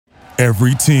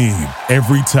Every team,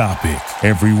 every topic,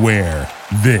 everywhere.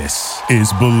 This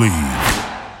is Believe.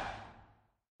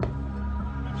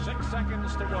 6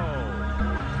 seconds to go.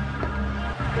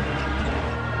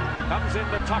 Comes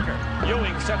into Tucker.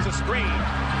 Ewing sets a screen.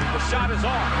 The shot is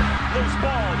off. Loose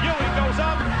ball. Ewing goes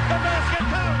up. The basket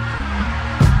counts.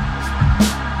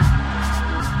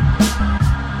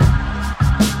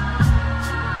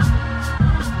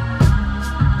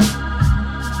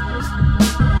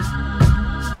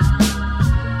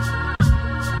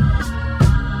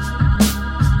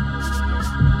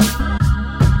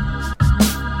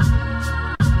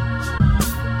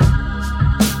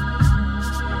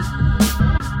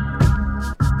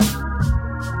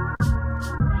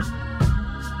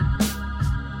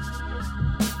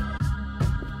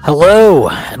 Hello,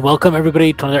 and welcome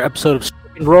everybody to another episode of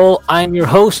Strick and Roll. I'm your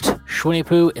host, Shwinny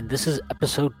Poo, and this is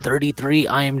episode 33.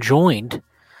 I am joined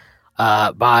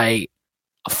by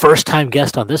a first-time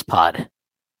guest on this pod.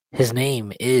 His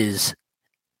name is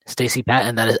Stacy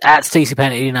Patton. That is at Stacy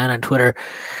Patton 89 on Twitter.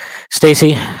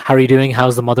 Stacy, how are you doing?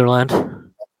 How's the motherland?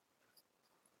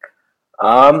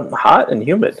 Hot and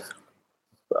humid.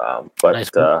 But nice.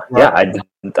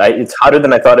 it's hotter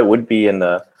than I thought it would be in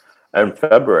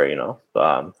February, you know.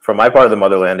 From my part of the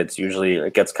motherland,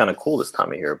 it gets kind of cool this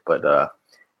time of year, but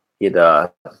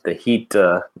the heat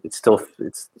it's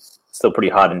still pretty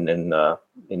hot in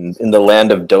the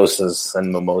land of doses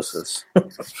and mimosas.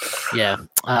 Yeah,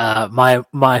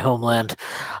 my homeland.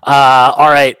 All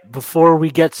right, before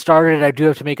we get started, I do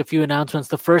have to make a few announcements.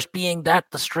 The first being that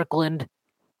the Strickland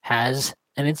has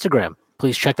an Instagram.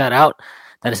 Please check that out.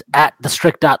 That is at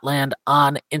thestrick.land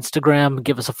on Instagram.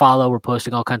 Give us a follow. We're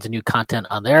posting all kinds of new content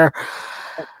on there.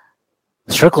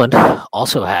 Strickland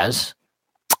also has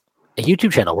a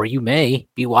YouTube channel where you may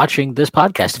be watching this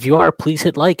podcast. If you are, please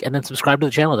hit like and then subscribe to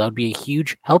the channel. That would be a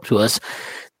huge help to us.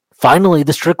 Finally,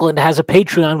 the Strickland has a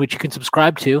Patreon, which you can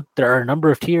subscribe to. There are a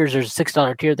number of tiers. There's a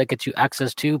 $6 tier that gets you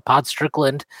access to Pod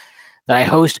Strickland that I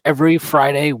host every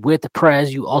Friday with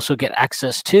Prez. You also get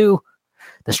access to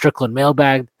the Strickland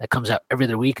mailbag that comes out every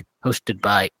other week, hosted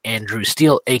by Andrew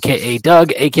Steele, a.k.a.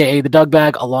 Doug, a.k.a. the Doug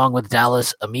Bag, along with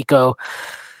Dallas Amico.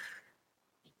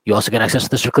 You also get access to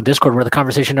the Strickland Discord, where the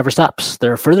conversation never stops.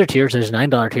 There are further tiers. There's a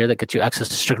 $9 tier that gets you access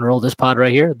to Strickland Roll, this pod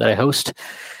right here that I host,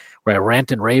 where I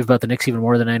rant and rave about the Knicks even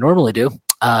more than I normally do.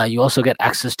 You also get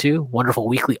access to wonderful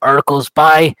weekly articles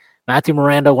by Matthew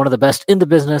Miranda, one of the best in the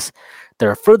business. There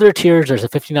are further tiers. There's a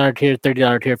 $15 tier,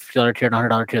 $30 tier, $50 tier, and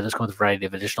 $100 tier. This comes with a variety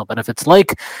of additional benefits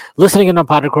like listening in on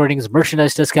pod recordings,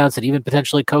 merchandise discounts, and even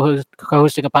potentially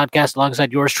co-hosting a podcast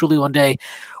alongside yours truly one day.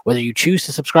 Whether you choose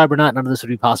to subscribe or not, none of this would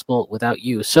be possible without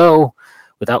you. So,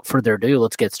 without further ado,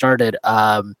 let's get started.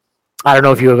 I don't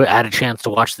know if you have had a chance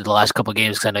to watch the last couple of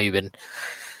games because I know you've been,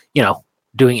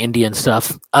 doing Indian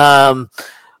stuff.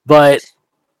 But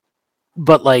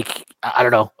like, I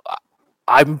don't know.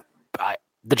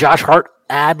 The Josh Hart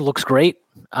ad looks great.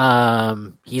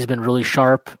 He's been really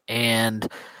sharp,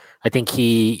 and I think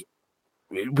we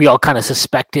all kind of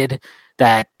suspected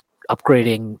that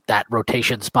upgrading that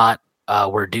rotation spot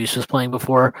where Deuce was playing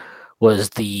before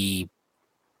was the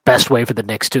best way for the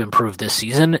Knicks to improve this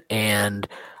season. And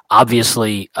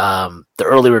obviously, the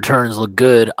early returns look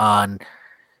good on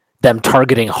them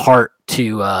targeting Hart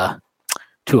to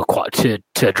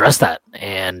address that.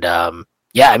 And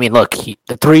look,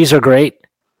 the threes are great.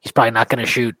 He's probably not going to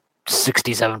shoot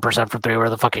 67% from three,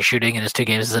 where the fuck he's shooting in his 2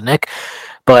 games as a Knick.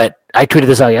 But I tweeted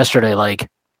this out yesterday. Like,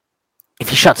 if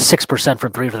he shot 6%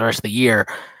 from three for the rest of the year,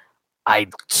 I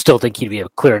still think he'd be a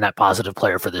clear net positive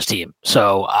player for this team.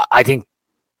 So I think,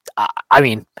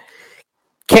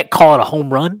 can't call it a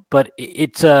home run, but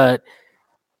it's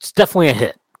definitely a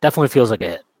hit. Definitely feels like a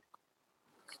hit.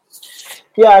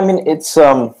 Yeah, it's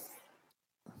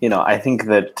I think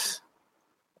that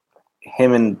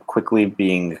him and Quickly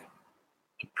being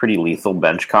a pretty lethal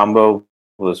bench combo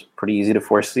was pretty easy to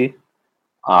foresee.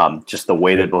 Just the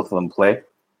way that both of them play.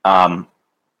 I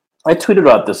tweeted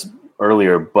about this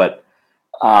earlier, but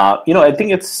I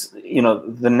think it's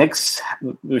the Knicks.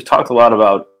 We've talked a lot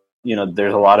about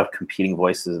there's a lot of competing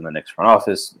voices in the Knicks front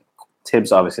office.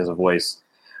 Tibbs obviously has a voice.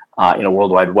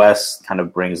 Worldwide West kind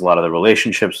of brings a lot of the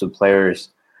relationships with players,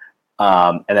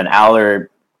 and then Aller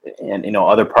and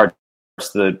other parts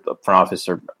of the front office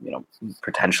are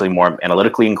potentially more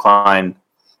analytically inclined.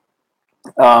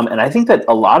 And I think that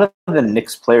a lot of the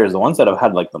Knicks players, the ones that have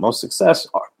had like the most success,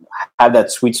 have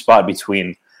that sweet spot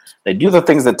between they do the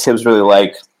things that Tibbs really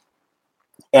like,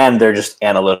 and they're just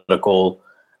analytical.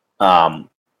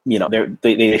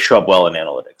 They show up well in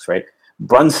analytics, right?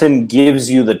 Brunson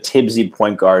gives you the Tibbsy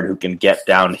point guard who can get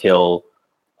downhill,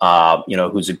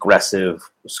 who's aggressive,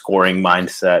 scoring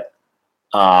mindset.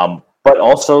 but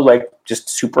also like just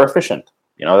super efficient.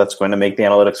 That's going to make the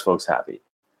analytics folks happy.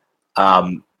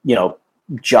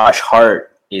 Josh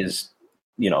Hart is,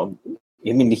 he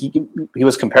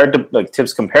was compared to like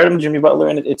Tibbs compared him to Jimmy Butler,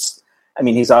 and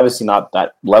he's obviously not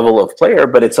that level of player,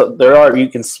 but you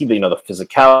can see the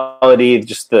physicality,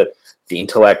 just the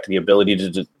intellect, the ability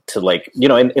to like,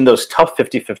 in those tough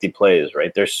 50-50 plays,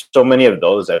 right? There's so many of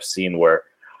those I've seen where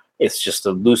it's just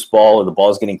a loose ball or the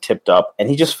ball's getting tipped up and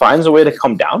he just finds a way to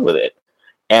come down with it.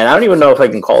 And I don't even know if I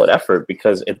can call it effort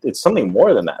because it's something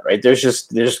more than that, right?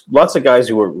 There's lots of guys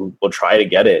who will try to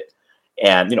get it.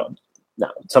 And,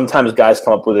 sometimes guys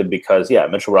come up with it because,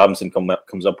 Mitchell Robinson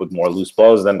comes up with more loose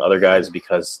balls than other guys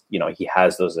because, he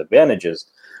has those advantages.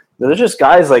 There's just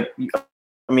guys like,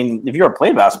 if you're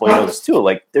playing basketball, you know this too.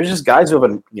 Like, there's just guys who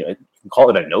have you can call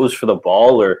it a nose for the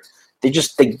ball, or they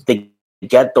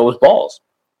get those balls.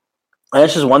 And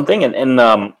that's just one thing.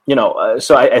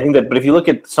 So I think that, but if you look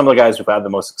at some of the guys who've had the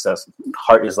most success,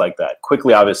 Hart is like that.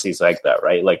 Quickly, obviously, he's like that,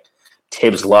 right? Like,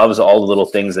 Tibbs loves all the little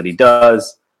things that he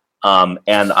does.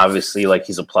 And obviously, like,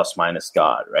 he's a plus-minus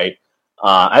god, right?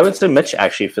 I would say Mitch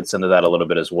actually fits into that a little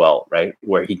bit as well, right?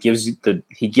 Where he gives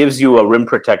you a rim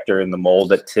protector in the mold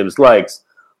that Tibbs likes,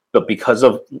 but because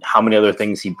of how many other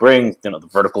things he brings, the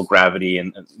vertical gravity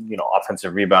and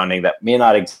offensive rebounding that may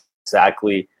not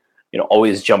exactly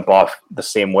always jump off the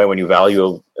same way when you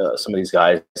value some of these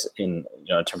guys in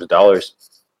terms of dollars.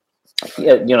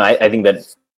 I think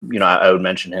that I would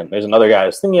mention him. There's another guy I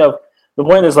was thinking of. The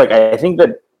point is, like, I think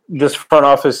that this front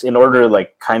office, in order to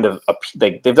like kind of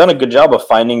they've done a good job of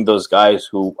finding those guys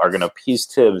who are going to appease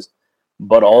Tibbs,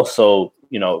 but also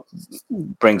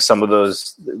bring some of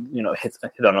those hit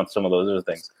on some of those other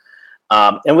things.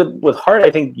 And with Hart,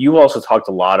 I think you also talked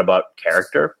a lot about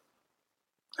character.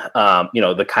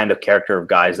 The kind of character of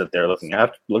guys that they're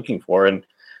looking for. And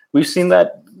we've seen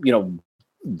that,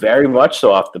 very much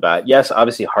so off the bat. Yes,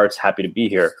 obviously Hart's happy to be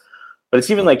here, but it's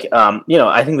even like,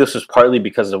 I think this was partly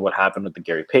because of what happened with the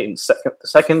Gary Payton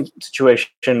second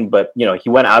situation, but, he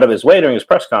went out of his way during his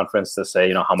press conference to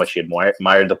say, how much he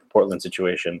admired the Portland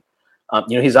situation.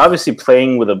 He's obviously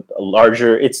playing with a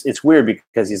larger, it's weird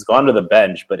because he's gone to the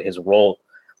bench, but his role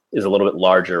is a little bit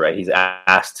larger, right?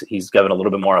 He's given a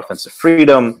little bit more offensive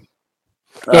freedom.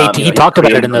 Yeah, he talked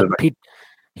about it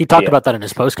he talked about that in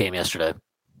his post game yesterday.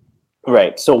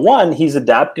 Right. So one, he's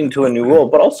adapting to a new role,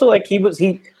 but also like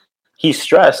he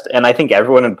stressed, and I think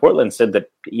everyone in Portland said that,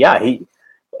 he,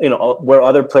 where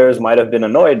other players might have been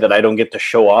annoyed that I don't get to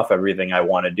show off everything I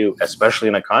want to do, especially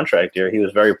in a contract year, he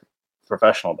was very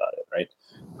professional about it, right?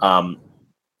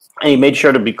 And he made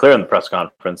sure to be clear in the press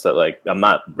conference that, like, I'm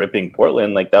not ripping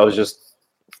Portland. Like, that was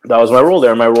my role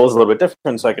there. My role is a little bit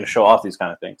different, so I can show off these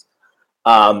kind of things.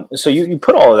 So you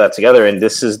put all of that together, and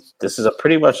this is a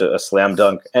pretty much a slam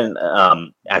dunk and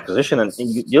acquisition. And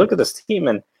you look at this team,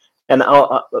 and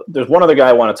there's one other guy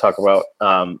I want to talk about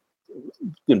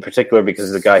in particular because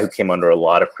he's a guy who came under a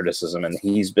lot of criticism, and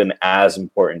he's been as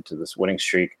important to this winning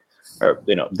streak, or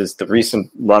the recent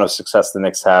run of success the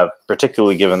Knicks have,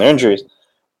 particularly given their injuries.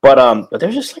 But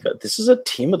they're just like this is a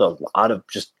team with a lot of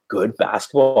just good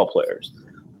basketball players.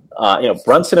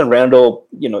 Brunson and Randall,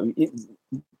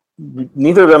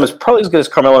 neither of them is probably as good as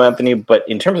Carmelo Anthony, but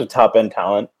in terms of top end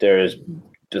talent,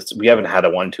 we haven't had a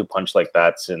 1-2 punch like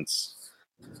that since.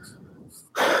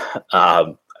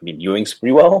 Ewing's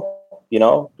pretty well.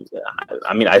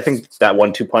 I think that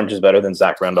 1-2 punch is better than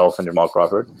Zach Randolph and Jamal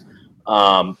Crawford,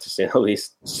 to say the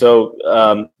least.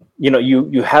 So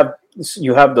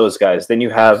you have those guys. Then you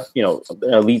have an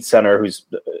elite center who's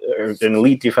an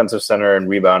elite defensive center and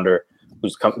rebounder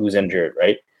who's injured,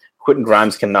 right? Quentin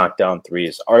Grimes can knock down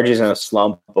threes. RJ's in a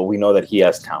slump, but we know that he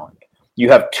has talent. You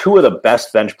have two of the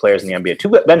best bench players in the NBA. Two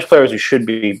bench players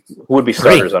who would be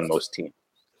starters on most teams.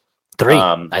 Three,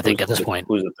 I think, at this point.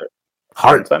 Who's the third?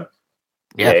 Hartenstein.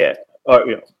 Yeah. Hart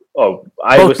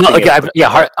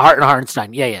and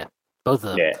Hartenstein. Yeah. Both of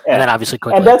them. Yeah. And then obviously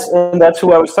quickly. And that's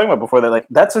who I was talking about before. That, like,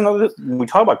 that's another, when we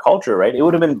talk about culture, right? It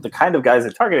would have been the kind of guys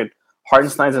that targeted.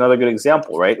 Hartenstein's another good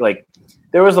example, right? Like,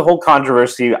 there was the whole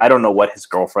controversy. I don't know what his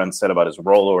girlfriend said about his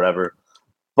role or whatever,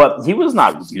 but he was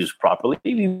not used properly.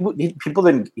 He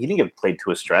didn't get played to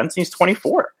his strengths. He's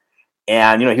 24.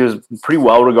 And, he was a pretty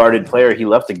well-regarded player. He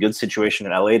left a good situation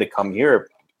in LA to come here.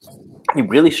 He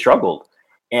really struggled.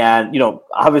 And,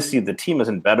 obviously the team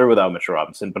isn't better without Mitchell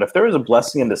Robinson, but if there was a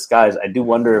blessing in disguise, I do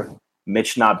wonder if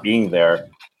Mitch not being there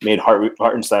made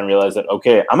Hartenstein realize that,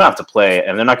 okay, I'm going to have to play,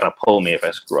 and they're not going to pull me if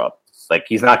I screw up. Like,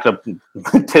 Tibbs is not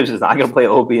going to play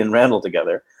Obi and Randall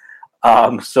together.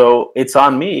 So it's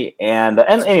on me. And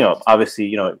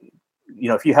obviously,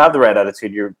 if you have the right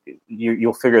attitude,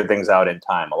 you'll figure things out in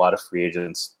time. A lot of free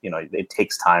agents, it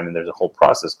takes time and there's a whole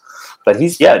process. But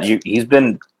he's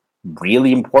been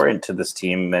really important to this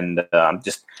team, and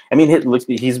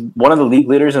he's one of the league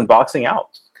leaders in boxing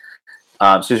out.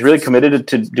 So he's really committed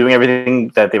to doing everything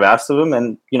that they've asked of him.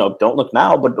 And don't look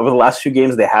now, but over the last few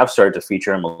games, they have started to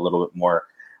feature him a little bit more.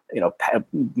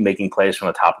 Making plays from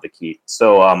the top of the key.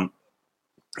 So,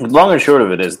 long and short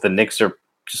of it is the Knicks are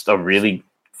just a really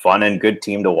fun and good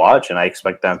team to watch, and I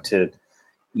expect them to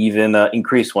even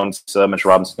increase once Mitch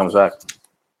Robinson comes back.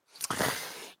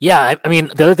 Yeah, I mean,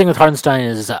 the other thing with Hartenstein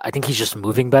is I think he's just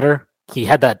moving better. He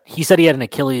said he had an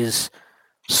Achilles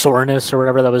soreness or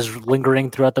whatever that was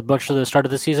lingering throughout the start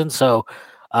of the season. So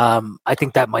I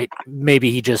think that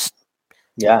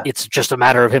it's just a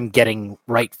matter of him getting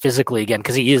right physically again,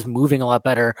 because he is moving a lot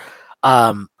better.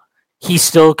 He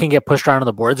still can get pushed around on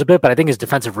the boards a bit, but I think his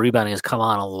defensive rebounding has come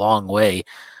on a long way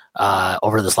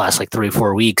over this last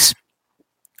 3-4 weeks.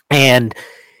 And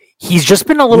he's just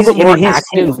been a little bit more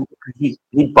active. He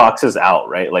boxes out,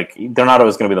 right? Like, they're not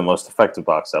always going to be the most effective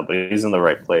box out, but he's in the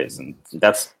right place, and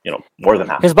that's more than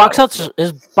half. His box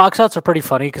outs are pretty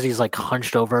funny because he's like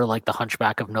hunched over like the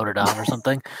Hunchback of Notre Dame or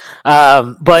something.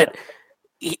 But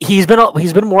he's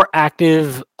been more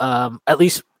active, at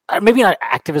least maybe not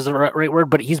active is the right word,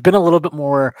 but he's been a little bit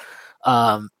more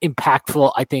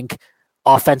impactful, I think,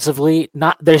 offensively.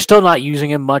 They're still not using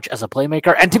him much as a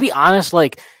playmaker, and to be honest,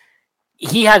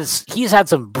 he's had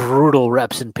some brutal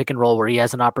reps in pick and roll where he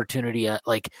has an opportunity to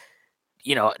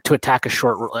attack a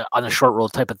short roll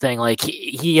type of thing. Like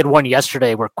he had one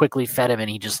yesterday where Quickly fed him and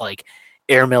he just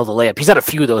airmailed the layup. He's had a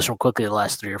few of those from Quickly the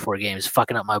last 3 or 4 games,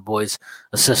 fucking up my boys'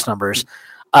 assist numbers.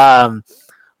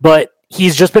 But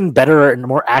he's just been better and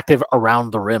more active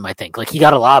around the rim, I think. Like, he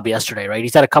got a lob yesterday, right?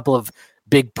 He's had a couple of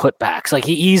big putbacks. Like,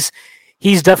 he's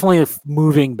definitely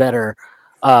moving better.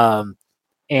 And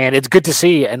it's good to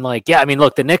see. And look,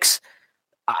 the Knicks,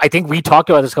 I think we talked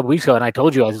about this a couple weeks ago, and I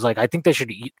told you, I was like, I think they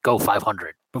should go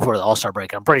 500 before the All-Star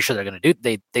break. I'm pretty sure they're going to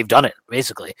do. They've done it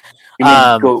basically.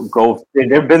 Go. They've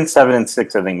been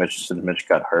 7-6. I think Mitch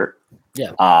got hurt.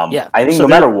 Yeah. I think no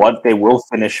matter what, they will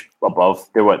finish above.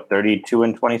 They're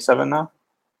 32-27 now.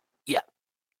 Yeah.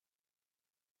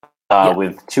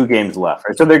 With 2 games left,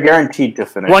 right? So they're guaranteed to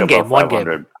finish one above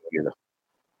 500.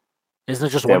 Isn't it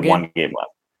just they one have game? 1 game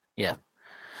left. Yeah.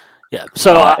 Yeah.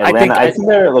 So I think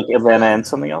they're Atlanta and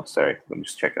something else. Sorry, let me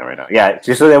just check that right now. Yeah.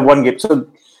 So they have 1 game.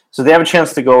 So they have a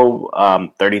chance to go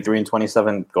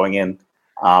 33-27 going in.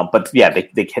 But yeah,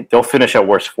 they'll finish at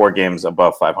worst 4 games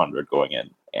above 500 going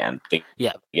in, and they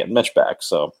get Mitch back.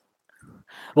 So,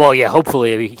 well, yeah,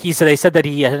 hopefully. They said that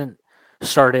he hadn't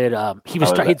started.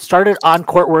 He'd started on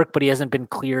court work, but he hasn't been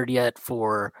cleared yet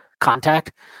for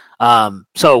contact.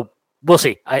 So we'll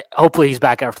see. Hopefully he's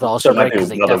back after the All-Star break.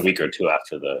 Another week or 2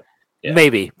 after the. Yeah.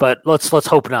 Maybe, but let's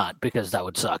hope not, because that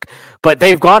would suck. But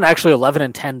they've gone actually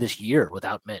 11-10 this year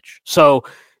without Mitch. So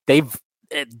the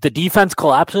defense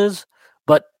collapses.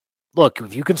 But look,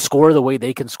 if you can score the way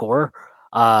they can score,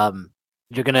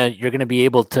 you're gonna be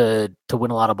able to win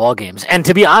a lot of ball games. And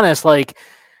to be honest, I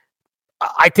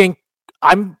think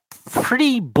I'm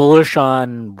pretty bullish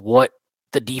on what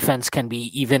the defense can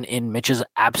be, even in Mitch's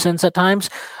absence at times.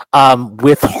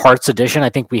 With Hart's addition, I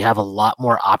think we have a lot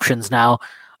more options now.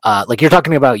 You're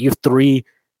talking about, you have 3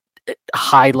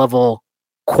 high-level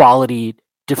quality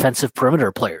defensive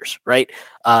perimeter players, right?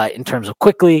 In terms of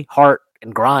Quickly, Hart,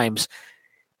 and Grimes.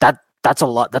 That's a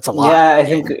lot. Yeah, I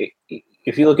think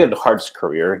if you look at Hart's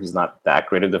career, he's not that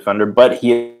great a defender, but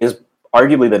he is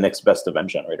arguably the Knicks' best event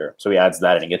generator. So he adds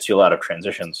that, and he gets you a lot of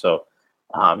transition. So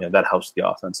that helps the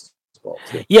offense as well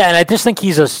too. Yeah, and I just think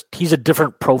he's a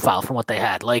different profile from what they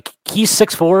had. Like, he's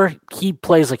 6'4", he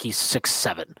plays like he's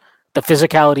 6'7". The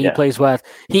physicality he plays with,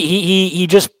 he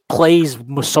just plays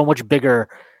so much bigger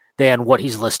than what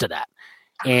he's listed at,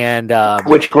 and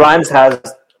which Grimes has.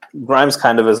 Grimes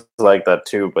kind of is like that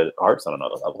too, but Hart's on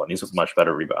another level, and he's a much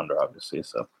better rebounder, obviously.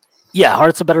 So, yeah,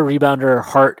 Hart's a better rebounder.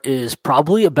 Hart is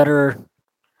probably I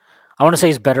want to say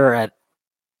he's better at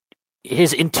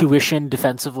his intuition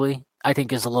defensively. I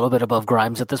think is a little bit above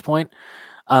Grimes at this point.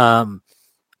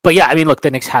 But yeah, I mean, look,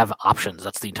 the Knicks have options.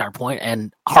 That's the entire point.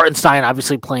 And Hartenstein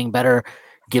obviously playing better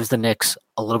gives the Knicks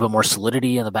a little bit more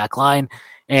solidity in the back line.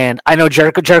 And I know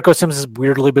Jericho Sims has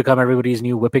weirdly become everybody's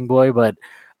new whipping boy, but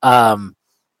I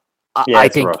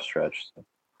think a rough stretch.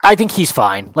 I think he's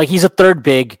fine. Like, he's a third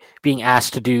big being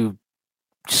asked to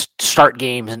start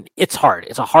games, and it's hard.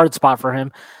 It's a hard spot for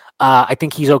him. I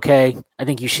think he's okay. I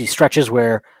think you see stretches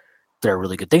where there are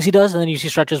really good things he does, and then you see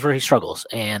stretches where he struggles.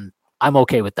 And I'm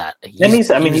okay with that. He's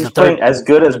playing as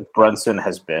good as Brunson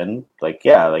has been.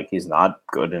 He's not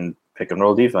good in pick and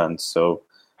roll defense. So,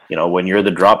 when you're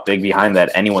the drop big behind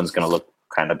that, anyone's going to look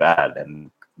kind of bad.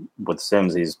 And with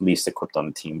Sims, he's least equipped on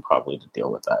the team probably to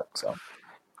deal with that. So,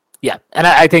 yeah, and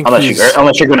I think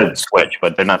unless you're going to switch,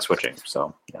 but they're not switching.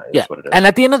 So, yeah. What it is. And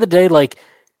at the end of the day,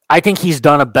 I think he's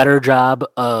done a better job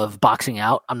of boxing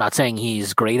out. I'm not saying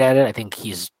he's great at it. I think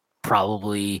he's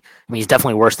he's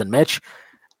definitely worse than Mitch.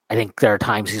 I think there are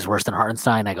times he's worse than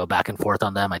Hartenstein. I go back and forth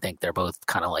on them. I think they're both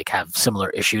kind of have similar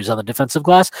issues on the defensive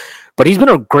glass, but he's been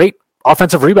a great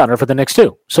offensive rebounder for the Knicks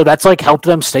too. So that's helped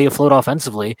them stay afloat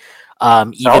offensively.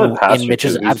 Even in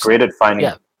Mitch's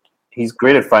he's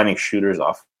great at finding shooters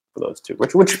off for those two,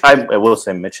 which I will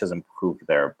say Mitch has improved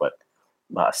there, but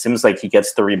seems like he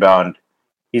gets the rebound.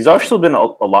 He's also been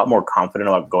a lot more confident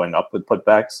about going up with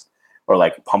putbacks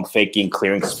or pump faking,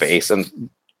 clearing space, and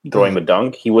throwing the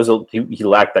dunk. He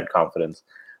lacked that confidence.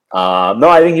 No,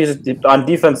 I think he's on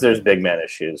defense. There's big man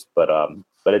issues, but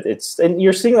it's and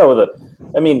you're seeing that with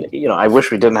I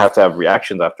wish we didn't have to have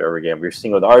reactions after every game. You're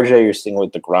seeing with RJ, you're seeing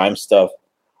with the Grimes stuff.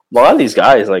 A lot of these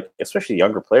guys, especially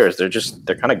younger players, they're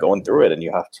kind of going through it, and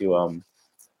you have to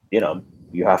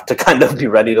you have to kind of be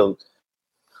ready to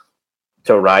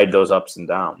ride those ups and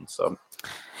downs. So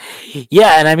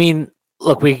yeah, and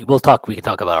look, we can talk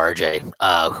about RJ,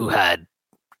 who had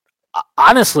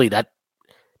honestly that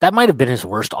might have been his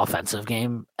worst offensive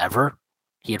game ever.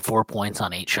 He had 4 points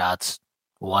on 8 shots,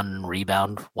 1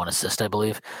 rebound, 1 assist, I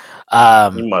believe.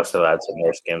 He must have had some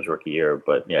worse games rookie year,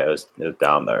 but yeah, it was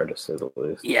down there to say the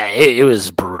least. Yeah, it was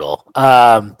brutal.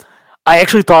 I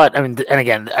actually thought, and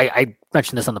again, I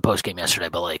mentioned this on the post game yesterday,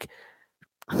 but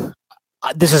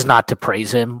this is not to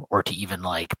praise him or to even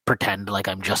pretend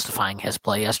I'm justifying his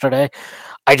play yesterday.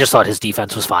 I just thought his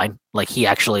defense was fine. He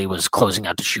actually was closing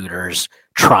out to shooters,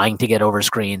 trying to get over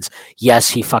screens. Yes,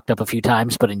 he fucked up a few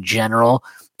times, but in general,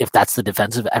 if that's the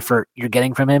defensive effort you're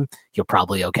getting from him, you're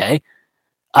probably okay.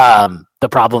 The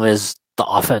problem is the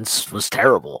offense was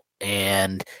terrible,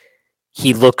 and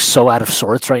he looks so out of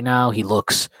sorts right now. He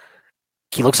looks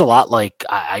a lot like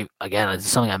again, it's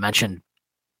something I mentioned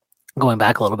going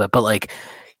back a little bit, but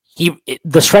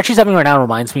the stretch he's having right now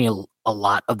reminds me a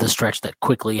lot of the stretch that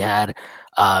Quickly had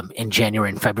in January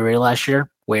and February last year,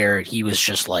 where he was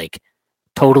just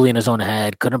totally in his own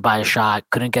head, couldn't buy a shot,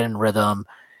 couldn't get in rhythm,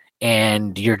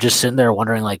 and you're just sitting there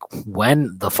wondering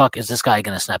when the fuck is this guy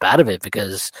going to snap out of it,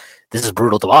 because this is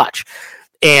brutal to watch.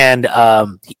 And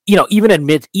and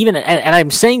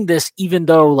I'm saying this even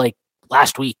though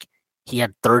last week he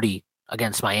had 30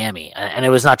 against Miami, and it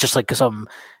was not just some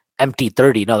empty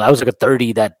 30. No, that was a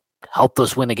 30 that helped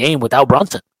us win the game without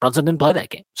Brunson. Brunson didn't play that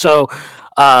game. So,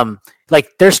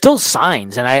 there's still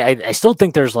signs, and I still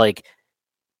think there's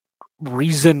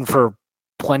reason for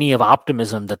plenty of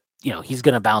optimism that, he's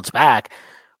going to bounce back.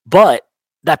 But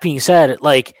that being said,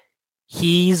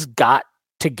 he's got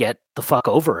to get the fuck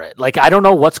over it. I don't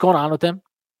know what's going on with him.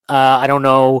 I don't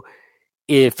know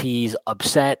if he's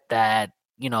upset that,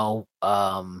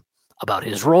 about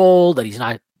his role, that he's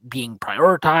not being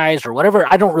prioritized or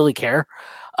whatever. I don't really care.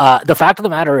 The fact of the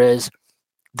matter is,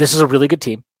 this is a really good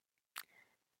team,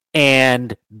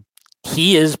 and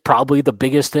he is probably the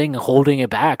biggest thing holding it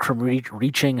back from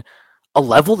reaching a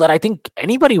level that I think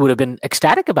anybody would have been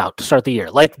ecstatic about to start the year.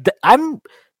 If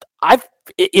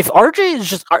RJ is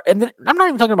just, and I'm not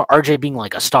even talking about RJ being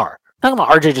a star. I'm talking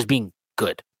about RJ just being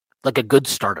good, a good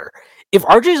starter. If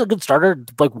RJ is a good starter,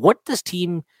 what this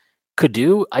team could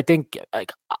do, I think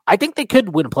they could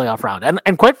win a playoff round.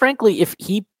 And quite frankly, if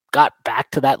he got back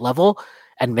to that level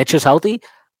and Mitch is healthy,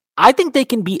 I think they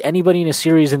can beat anybody in a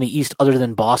series in the East other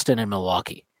than Boston and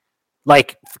Milwaukee.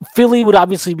 Philly would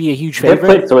obviously be a huge favorite.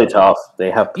 They played Philly tough. They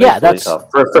have played Philly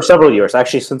tough for several years.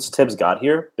 Actually, since Tibbs got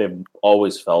here, they've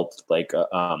always felt they could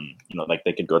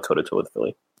go toe to toe with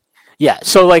Philly. Yeah,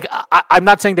 so I'm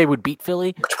not saying they would beat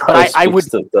Philly, but I would.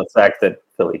 The fact that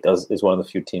Philly is one of the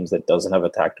few teams that doesn't have a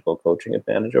tactical coaching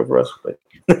advantage over us. But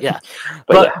yeah,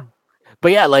 but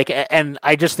and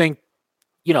I just think,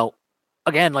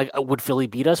 again, would Philly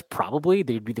beat us? Probably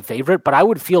they'd be the favorite, but I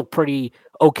would feel pretty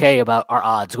okay about our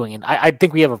odds going in. I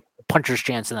think we have a puncher's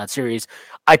chance in that series.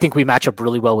 I think we match up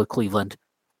really well with Cleveland.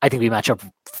 I think we match up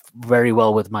very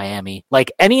well with Miami.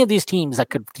 Any of these teams that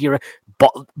could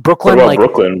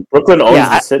Brooklyn. Brooklyn owns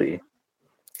the city.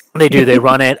 They do. They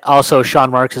run it. Also,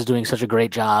 Sean Marks is doing such a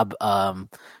great job.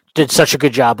 Did such a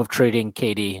good job of trading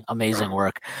KD. Amazing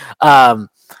work. But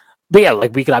yeah,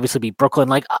 we could obviously beat Brooklyn.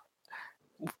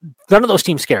 None of those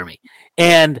teams scare me.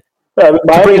 And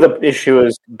the issue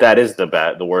is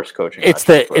the worst coaching. It's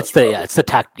the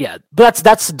tact. Yeah, but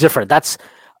that's different. That's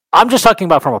I'm just talking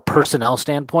about from a personnel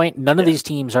standpoint. None of these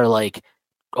teams are like,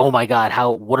 oh my God,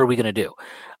 what are we going to do?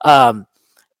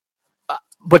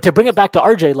 But to bring it back to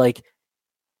RJ, like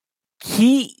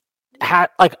he had,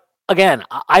 like, again,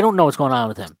 I don't know what's going on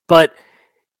with him, but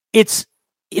it's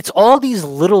all these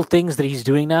little things that he's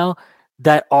doing now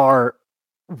that are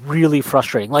really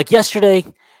frustrating. Like yesterday,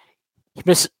 he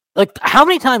missed, like, how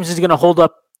many times is he going to hold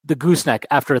up the gooseneck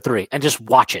after a three and just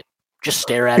watch it, just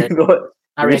stare at it?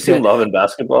 Have you seen Love in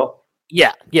Basketball?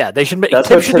 Yeah, they should. That's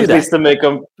what Tibbs needs to make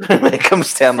him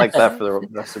stand like that for the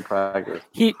rest of practice.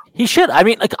 He should. I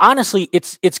mean, like, honestly,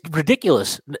 it's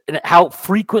ridiculous how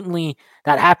frequently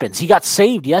that happens. He got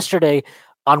saved yesterday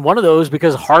on one of those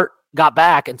because Hart got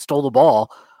back and stole the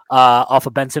ball off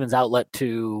of Ben Simmons' outlet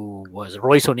to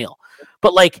Royce O'Neal.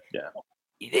 But like,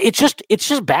 it's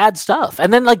just bad stuff.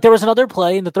 And then like there was another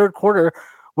play in the third quarter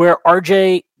where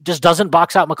RJ just doesn't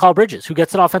box out Mikal Bridges, who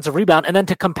gets an offensive rebound, and then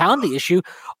to compound the issue,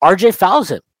 RJ fouls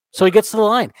him, so he gets to the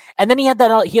line. And then he had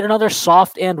another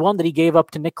soft and one that he gave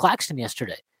up to Nick Claxton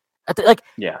yesterday.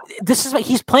 This is like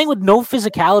he's playing with no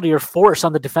physicality or force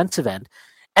on the defensive end,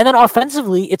 and then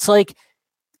offensively, it's like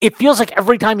it feels like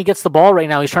every time he gets the ball right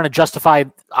now, he's trying to justify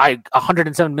a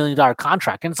 $107 million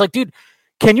contract, and it's like, dude,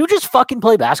 can you just fucking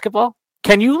play basketball?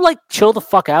 Can you like chill the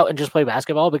fuck out and just play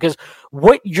basketball? Because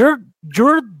what you're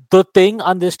the thing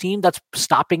on this team that's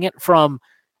stopping it from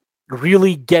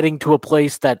really getting to a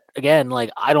place that, again, like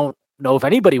I don't know if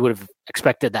anybody would have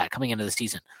expected that coming into the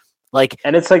season. Like,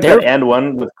 and it's like that and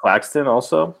one with Claxton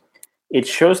also. It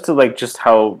shows to like just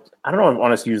how, I don't know if I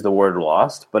want to use the word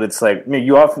lost, but it's like,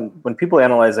 you often, when people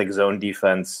analyze like zone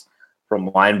defense from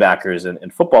linebackers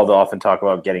in football, they'll often talk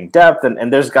about getting depth.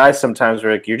 And there's guys sometimes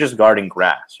where like, you're just guarding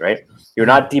grass, right? You're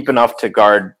not deep enough to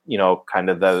guard, kind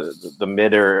of the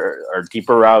mid or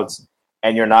deeper routes,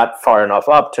 and you're not far enough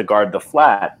up to guard the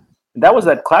flat. And that was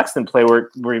that Claxton play where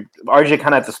RJ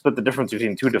kind of had to split the difference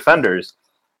between two defenders.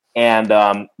 And,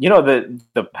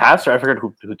 the passer, I forget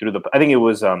who threw I think it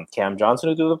was Cam Johnson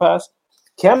who threw the pass.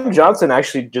 Cam Johnson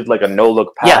actually did like a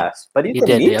no-look pass, but he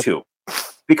didn't need to.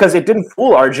 Because it didn't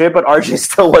fool RJ, but RJ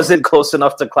still wasn't close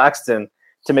enough to Claxton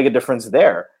to make a difference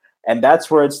there. And that's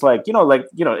where it's like,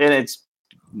 and it's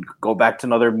go back to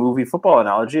another movie football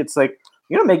analogy. It's like,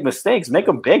 make mistakes, make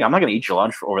them big. I'm not going to eat your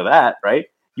lunch over that, right?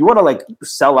 You want to like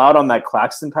sell out on that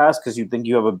Claxton pass because you think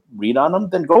you have a read on him,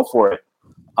 then go for it.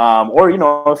 Or,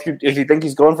 if you think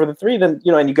he's going for the three, then,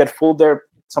 and you get fooled there,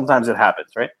 sometimes it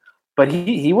happens, right? But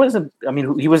he wasn't,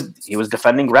 he was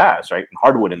defending grass, right?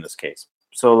 Hardwood in this case.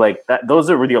 So like that, those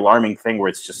are really alarming thing where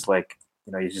it's just like,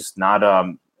 he's just not,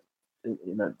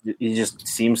 he just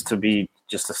seems to be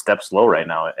just a step slow right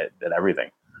now at everything.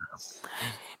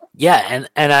 Yeah.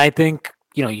 And I think,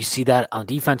 you see that on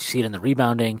defense, you see it in the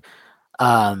rebounding.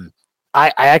 I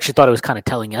actually thought it was kind of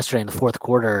telling yesterday in the fourth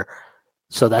quarter.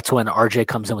 So that's when RJ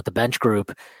comes in with the bench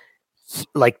group.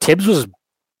 Like Tibbs was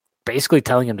basically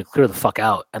telling him to clear the fuck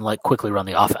out and like quickly run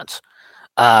the offense,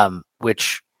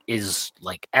 which is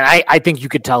like, and I think you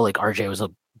could tell like RJ was a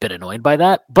bit annoyed by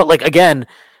that, but like, again,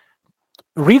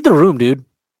 read the room, dude.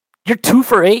 You're 2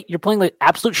 for 8. You're playing like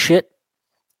absolute shit.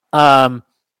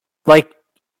 Like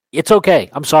it's okay.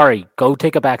 I'm sorry. Go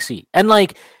take a back seat. And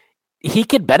like, he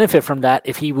could benefit from that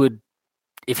if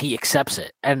he accepts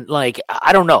it. And like,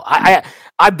 I don't know. I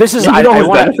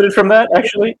benefited from that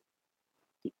actually.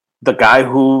 The guy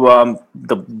who,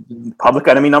 the public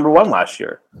enemy number 1 last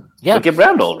year. Yeah. Look at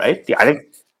Randall, right? Yeah, I think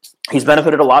he's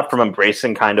benefited a lot from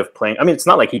embracing kind of playing. I mean, it's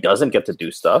not like he doesn't get to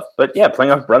do stuff, but yeah,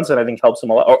 playing off Brunson, I think helps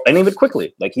him a lot. And even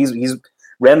quickly, like he's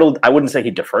Randall. I wouldn't say he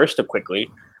defers to quickly,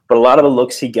 but a lot of the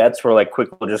looks he gets were like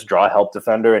quick will just draw a help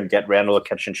defender and get Randall a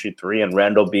catch and shoot 3, and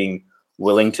Randall being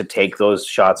willing to take those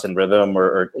shots in rhythm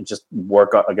or just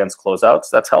work against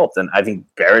closeouts. That's helped, and I think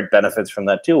Barrett benefits from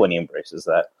that too when he embraces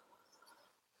that.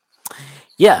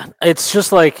 Yeah, it's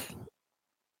just like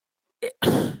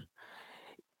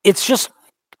it's just.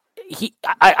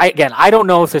 I don't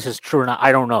know if this is true or not.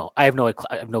 I don't know. I have no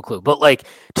clue. But like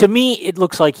to me, it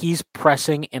looks like he's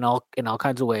pressing in all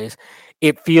kinds of ways.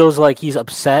 It feels like he's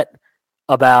upset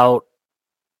about,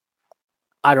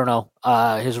 I don't know,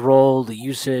 his role, the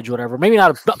usage, whatever. Maybe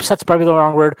not upset's probably the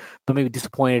wrong word, but maybe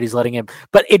disappointed he's letting him.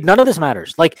 But none of this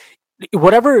matters. Like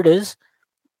whatever it is,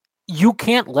 you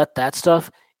can't let that stuff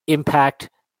impact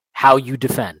how you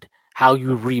defend, how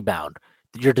you rebound,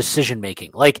 your decision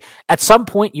making. Like at some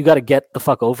point you got to get the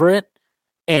fuck over it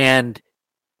and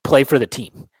play for the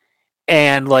team.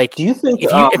 And like, do you think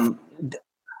go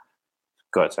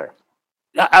ahead, sorry.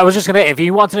 I was just gonna, if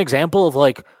he wants an example of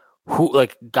like who,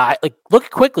 like guy, like look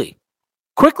at quickly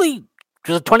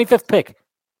was a 25th pick.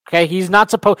 Okay, he's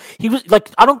not supposed. He was like,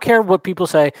 I don't care what people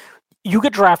say. you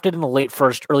get drafted in the late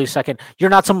first, early second, you're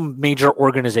not some major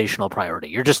organizational priority.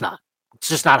 You're just not. It's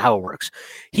just not how it works.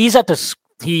 He's at this.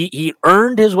 He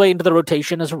earned his way into the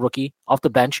rotation as a rookie off the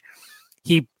bench.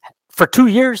 For 2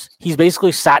 years, he's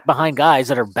basically sat behind guys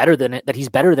that are better than it, that he's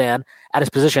better than at his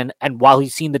position. And while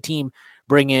he's seen the team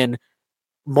bring in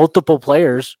multiple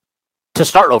players to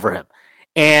start over him,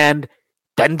 and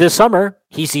then this summer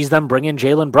he sees them bring in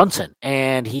Jalen Brunson,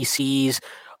 and he sees,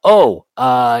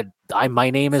 my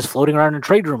name is floating around in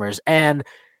trade rumors, and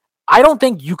I don't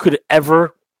think you could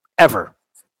ever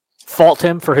fault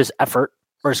him for his effort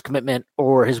or his commitment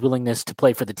or his willingness to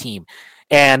play for the team.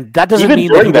 And that doesn't mean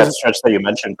during that stretch that you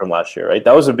mentioned from last year, right?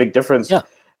 That was a big difference. Yeah.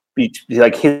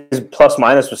 Like his plus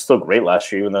minus was still great last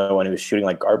year, even though when he was shooting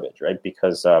like garbage, right?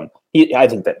 Because I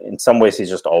think that in some ways he's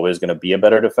just always going to be a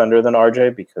better defender than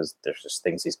RJ because there's just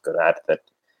things he's good at that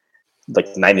like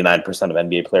 99% of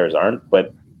NBA players aren't.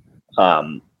 But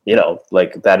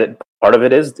like that part of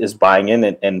it is buying in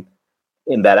and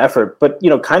in that effort. But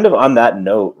kind of on that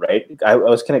note, right? I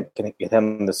was going to get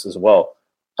him this as well.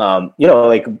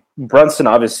 Like Brunson,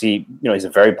 obviously, he's a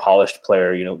very polished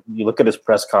player. You look at his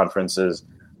press conferences,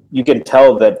 you can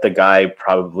tell that the guy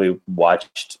probably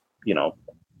watched,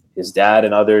 his dad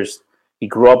and others. He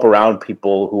grew up around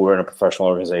people who were in a professional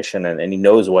organization and he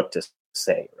knows what to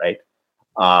say, right?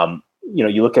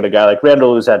 You look at a guy like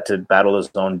Randall who's had to battle his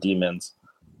own demons.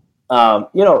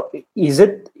 Is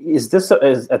this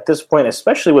at this point,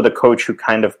 especially with a coach who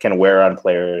kind of can wear on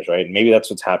players, right? Maybe that's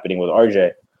what's happening with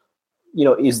RJ.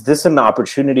 Is this an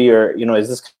opportunity or, is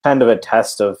this kind of a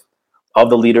test of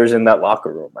the leaders in that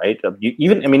locker room, right?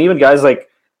 Even guys like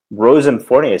Rose and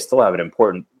Fournier still have an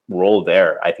important role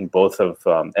there. I think both of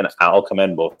and I'll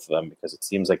commend both of them because it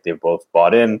seems like they've both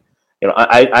bought in.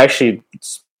 I actually,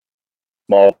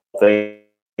 small thing,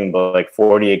 but like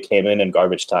Fournier came in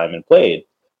garbage time and played.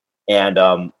 And,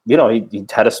 he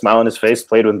had a smile on his face,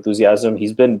 played with enthusiasm.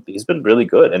 He's been really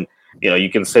good. And, you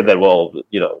can say that, well,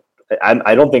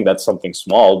 I don't think that's something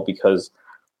small because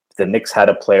the Knicks had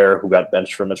a player who got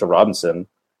benched for Mitchell Robinson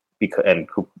and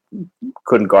who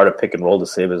couldn't guard a pick and roll to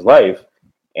save his life.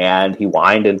 And he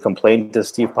whined and complained to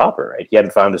Steve Popper, right? He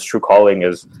hadn't found his true calling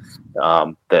as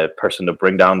the person to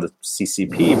bring down the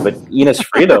CCP, but Enes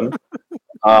Freedom,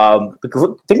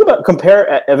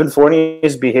 compare Evan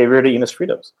Fournier's behavior to Enes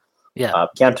Freedom's. Yeah.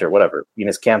 Cantor, whatever.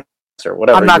 Enes Cantor,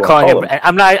 whatever. I'm not calling him.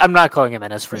 I'm not calling him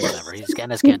Enes Freedom ever. He's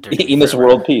Enes Cantor. Enes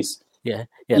World Peace. Yeah.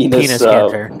 Enes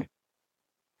Cantor.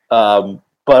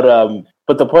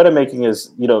 But the point I'm making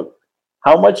is,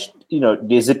 how much,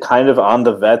 is it kind of on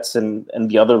the vets and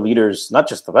the other leaders, not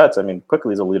just the vets. I mean,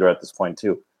 Quickly's a leader at this point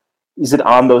too. Is it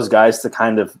on those guys to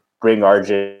kind of bring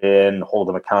RJ in, hold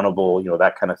them accountable,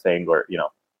 that kind of thing? Or,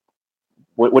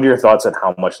 what are your thoughts on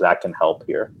how much that can help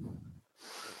here?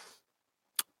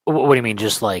 What do you mean?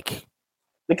 Just like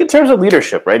in terms of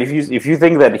leadership, right? If you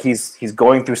think that he's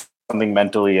going through something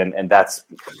mentally and that's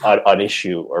an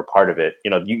issue or part of it,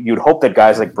 you'd hope that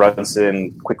guys like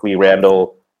Brunson, Quickly,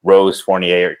 Randall, Rose,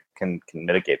 Fournier can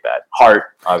mitigate that.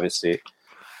 Hart, obviously.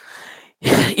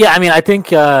 Yeah, I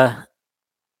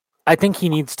think he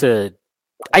needs to.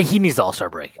 He needs the All-Star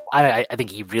break. I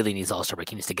think he really needs the All-Star break.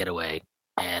 He needs to get away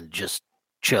and just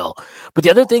chill. But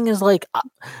the other thing is, like,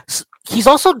 he's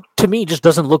also, to me, just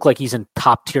doesn't look like he's in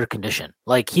top tier condition.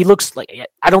 Like, he looks like,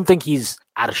 I don't think he's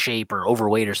out of shape or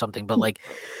overweight or something, but like,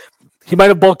 he might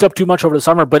have bulked up too much over the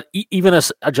summer. But even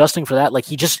adjusting for that, like,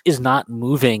 he just is not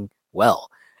moving well.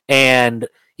 And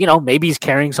maybe he's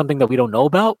carrying something that we don't know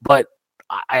about, but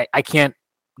I can't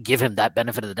give him that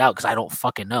benefit of the doubt because I don't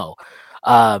fucking know.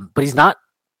 But he's not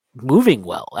moving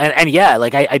well. And yeah,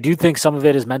 like I do think some of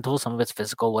it is mental, some of it's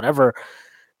physical, whatever.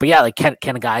 But yeah, like can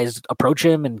guys approach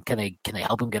him and can they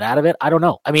help him get out of it? I don't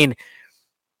know. I mean,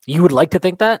 you would like to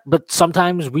think that, but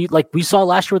sometimes we saw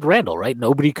last year with Randall, right?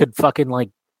 Nobody could fucking like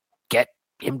get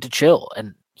him to chill.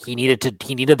 And he needed the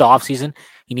offseason.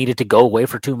 He needed to go away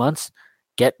for 2 months,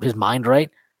 get his mind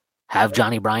right, have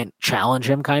Johnny Bryant challenge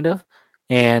him kind of.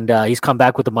 And he's come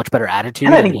back with a much better attitude.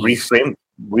 And I think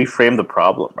reframe the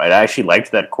problem, right? I actually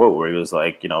liked that quote where he was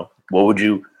like, what would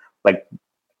you like?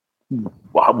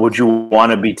 Would you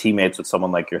want to be teammates with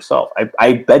someone like yourself?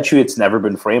 I bet you it's never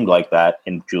been framed like that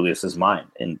in Julius's mind.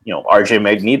 And RJ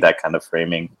may need that kind of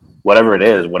framing, whatever it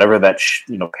is, whatever that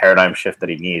paradigm shift that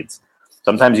he needs.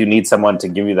 Sometimes you need someone to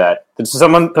give you that. It's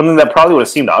something that probably would have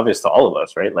seemed obvious to all of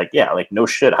us, right? Like, yeah, like no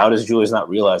shit. How does Julius not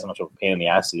realize how much of a pain in the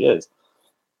ass he is?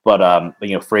 But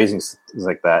phrasing things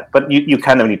like that. But you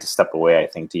kind of need to step away, I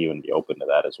think, to even be open to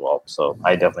that as well. So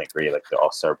I definitely agree. Like the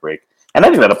All-Star break. And I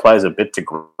think that applies a bit to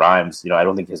Grimes. I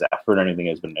don't think his effort or anything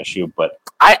has been an issue, but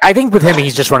I think with him,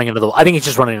 he's just running into the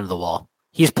wall.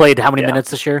 He's played how many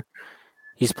minutes this year?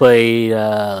 He's played,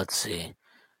 let's see,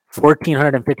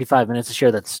 1,455 minutes this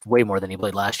year. That's way more than he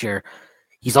played last year.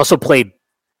 He's also played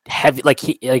heavy, like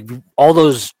all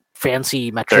those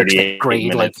fancy metrics that grade,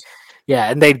 minutes.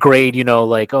 And they'd grade,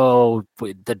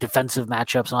 the defensive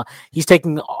matchups and all. He's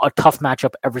taking a tough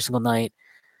matchup every single night.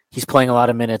 He's playing a lot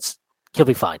of minutes. He'll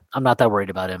be fine. I'm not that worried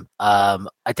about him.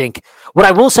 I think what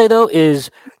I will say though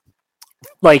is,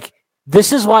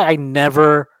 this is why I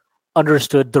never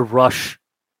understood the rush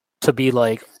to be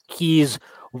like, he's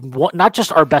not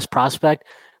just our best prospect,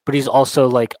 but he's also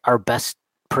like our best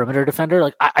perimeter defender.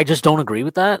 Like, I just don't agree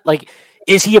with that. Like,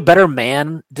 is he a better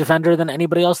man defender than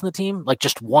anybody else in the team? Like,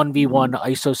 just 1v1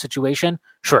 ISO situation?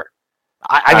 Sure.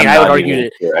 I would argue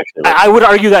that. I would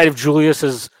argue that if Julius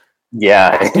is,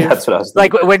 that's what I was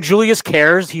thinking. Like, when Julius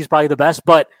cares, he's probably the best.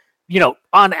 But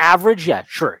on average,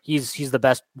 sure, he's the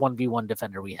best 1v1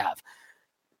 defender we have.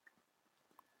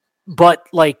 But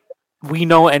like, we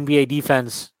know NBA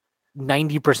defense,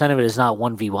 90% of it is not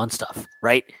 1v1 stuff,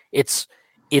 right? It's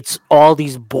all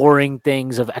these boring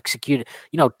things of executed,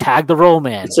 tag the roll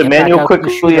man. It's Emmanuel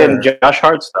Quickly and Josh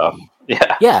Hart stuff.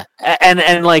 Yeah. Yeah.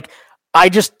 And like, I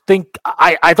just think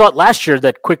I thought last year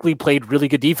that Quickly played really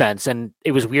good defense, and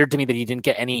it was weird to me that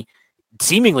he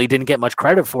seemingly didn't get much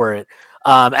credit for it.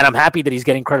 And I'm happy that he's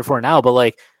getting credit for it now, but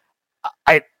like,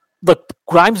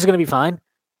 Grimes is going to be fine,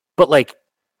 but like,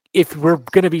 if we're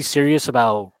going to be serious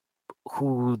about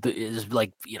who is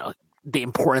like, the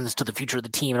importance to the future of the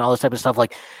team and all this type of stuff,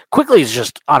 like, Quickly is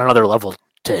just on another level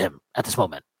to him at this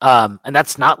moment. And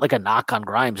that's not like a knock on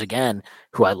Grimes again,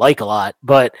 who I like a lot,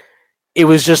 but it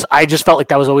was just, I just felt like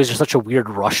that was always just such a weird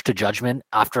rush to judgment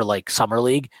after like Summer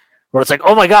League, where it's like,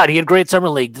 oh my God, he had great Summer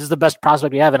League. This is the best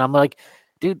prospect we have. And I'm like,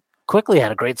 dude, Quickly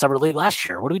had a great Summer League last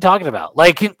year. What are we talking about?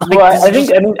 Well,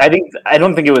 I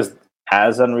don't think it was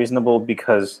as unreasonable,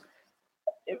 because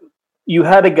you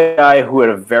had a guy who had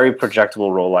a very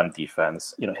projectable role on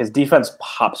defense. His defense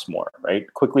pops more, right?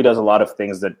 Quickly does a lot of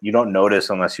things that you don't notice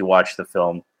unless you watch the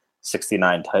film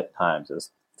 69 times, as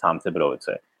Tom Thibodeau would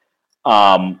say.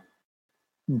 But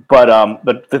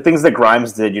the things that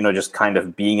Grimes did, just kind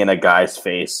of being in a guy's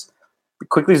face,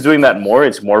 Quickly's doing that more.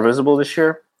 It's more visible this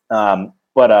year. Last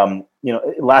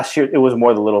year it was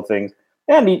more the little things.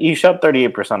 And he shot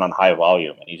 38% on high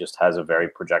volume, and he just has a very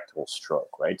projectable stroke,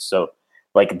 right? So,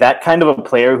 like, that kind of a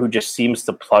player who just seems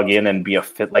to plug in and be a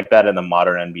fit like that in the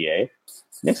modern NBA,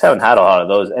 Knicks haven't had a lot of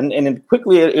those. And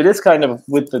Quickly, it is kind of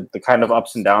with the kind of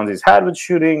ups and downs he's had with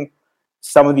shooting,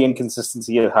 some of the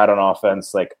inconsistency he had on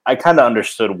offense. Like, I kind of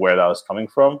understood where that was coming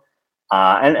from.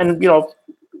 Not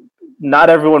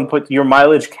everyone your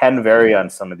mileage can vary on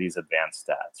some of these advanced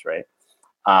stats, right?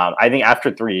 I think after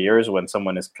 3 years, when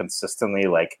someone is consistently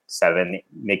like 7,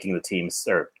 making the teams,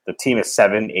 or the team is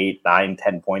 7, 8, 9,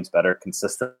 10 points better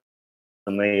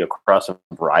consistently across a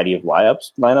variety of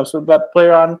lineups with that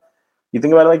player on, you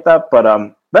think about it like that. But I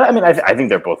mean, I think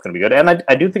they're both going to be good, and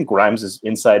I do think Grimes'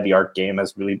 inside the arc game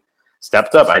has really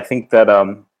stepped up. I think that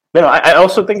I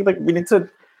also think that we need to.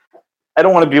 I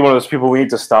don't want to be one of those people. We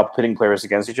need to stop pitting players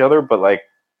against each other, but like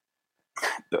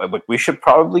we should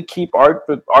probably keep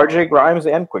RJ Grimes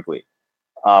and Quickly.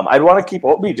 I'd want to keep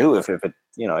what we do if it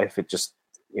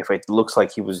looks like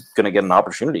he was going to get an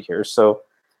opportunity here. So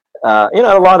a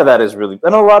lot of that is really,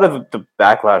 and a lot of the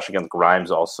backlash against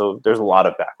Grimes also. There's a lot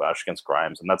of backlash against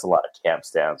Grimes, and that's a lot of Cam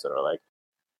stands that are like,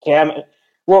 Cam.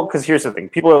 Well, because here's the thing: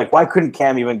 people are like, why couldn't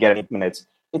Cam even get 8 minutes?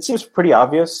 It seems pretty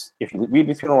obvious if you read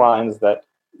between the lines that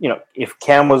if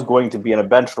Cam was going to be in a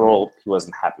bench role, he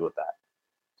wasn't happy with that.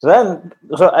 So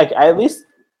I at least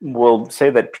will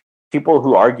say that people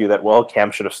who argue that, well,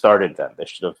 Cam should have started then, they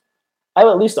should have. I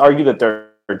will at least argue that they're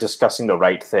discussing the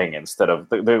right thing instead of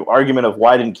the argument of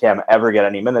why didn't Cam ever get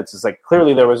any minutes. It's like,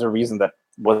 clearly there was a reason that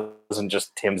wasn't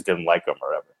just Tims didn't like him or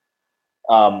whatever.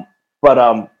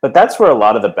 But that's where a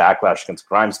lot of the backlash against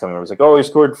Grimes coming from. It's like, oh, he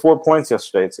scored 4 points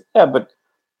yesterday. It's like, yeah, but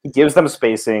he gives them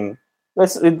spacing.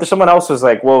 Someone else was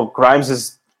like, well,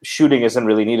 Grimes' shooting isn't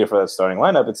really needed for that starting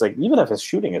lineup. It's like, even if his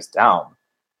shooting is down,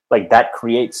 like, that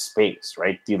creates space,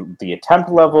 right? The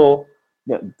attempt level,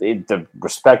 the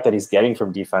respect that he's getting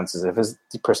from defenses, if his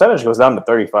percentage goes down to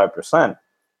 35%,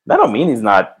 that don't mean he's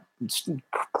not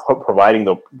performing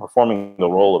the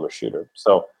role of a shooter.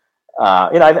 So,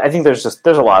 I think there's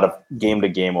a lot of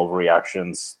game-to-game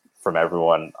overreactions from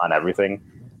everyone on everything.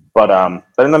 But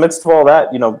in the midst of all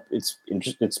that,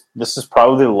 this is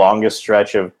probably the longest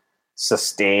stretch of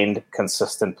sustained,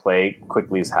 consistent play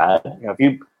Quickly's had. If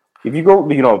you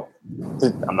go,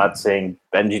 I'm not saying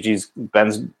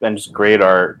Ben's grade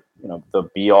are the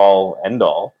be all end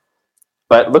all,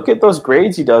 but look at those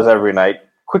grades he does every night.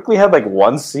 Quickly had like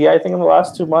one C, I think, in the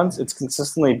last 2 months. It's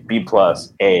consistently B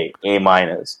plus, A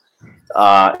minus.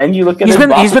 And you look at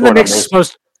he's been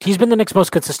the Knicks'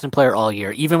 most consistent player all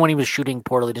year. Even when he was shooting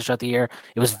poorly to start the year,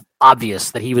 it was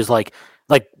obvious that he was like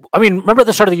I mean, remember at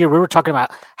the start of the year we were talking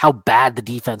about how bad the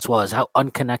defense was, how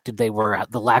unconnected they were,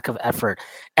 the lack of effort,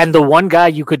 and the one guy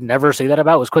you could never say that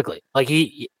about was Quickly. Like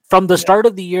he from the start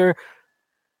of the year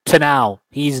to now,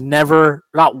 he's never,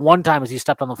 not one time has he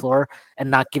stepped on the floor and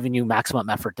not given you maximum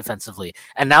effort defensively.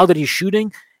 And now that he's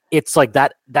shooting, it's like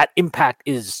that impact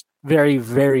is very,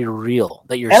 very real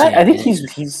that you're seeing. I think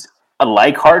he's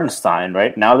like Hardenstein,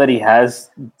 right? Now that he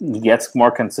gets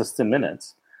more consistent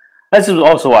minutes. This is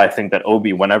also why I think that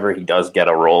Obi, whenever he does get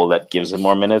a role that gives him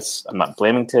more minutes, I'm not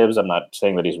blaming Tibbs. I'm not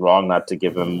saying that he's wrong not to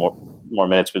give him more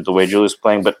minutes with the way Julius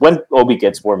playing. But when Obi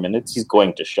gets more minutes, he's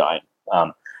going to shine.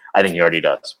 I think he already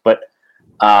does. But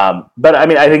I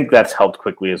mean, I think that's helped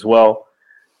Quickly as well.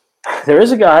 There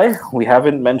is a guy we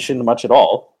haven't mentioned much at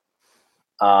all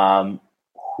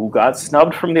who got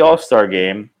snubbed from the All-Star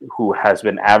game, who has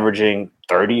been averaging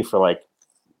 30 for like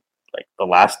the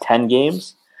last 10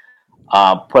 games.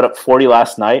 Put up 40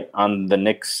 last night on the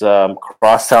Knicks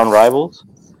crosstown rivals,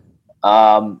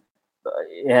 and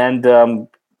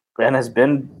has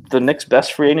been the Knicks'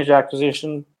 best free agent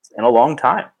acquisition in a long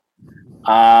time.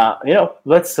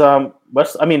 Let's.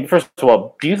 I mean, first of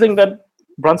all, do you think that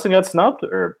Brunson got snubbed,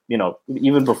 or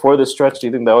even before this stretch, do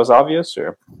you think that was obvious?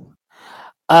 Or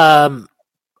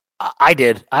I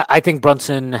did. I think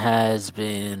Brunson has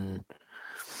been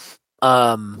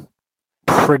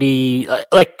pretty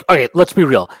okay, let's be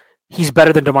real. He's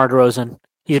better than DeMar DeRozan.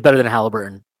 He's better than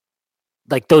Halliburton.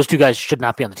 Like those two guys should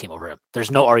not be on the team over him. There's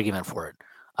no argument for it.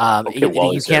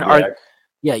 You can't argue.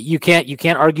 Yeah, you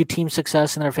can't argue team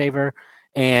success in their favor.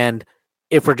 And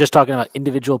if we're just talking about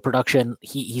individual production,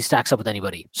 he stacks up with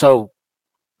anybody. So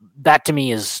that to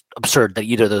me is absurd that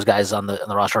either of those guys on the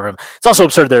roster of him. It's also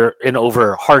absurd they're in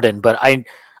over Harden, but I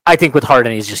think with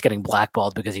Harden he's just getting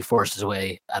blackballed because he forced his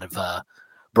way out of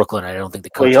Brooklyn. I don't think the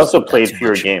coach. Well, he also played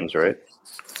fewer games, right?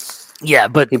 Yeah,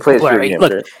 but he plays fewer games.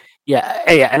 Look, right? Yeah,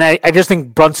 and I just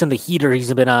think Brunson, the heater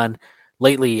he's been on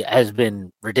lately, has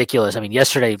been ridiculous. I mean,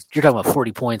 yesterday you're talking about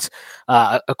 40 points.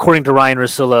 According to Ryan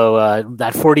Russillo,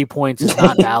 that 40 points is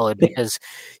not valid because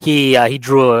he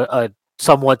drew a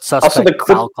somewhat suspect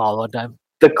foul call one time.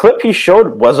 The clip he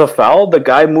showed was a foul. The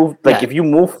guy moved if you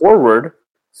move forward,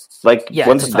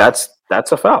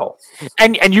 that's a foul.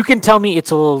 And you can tell me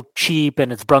it's a little cheap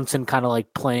and it's Brunson kind of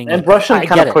like playing. And Brunson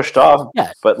kind of pushed off.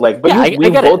 Yeah. But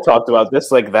we both talked about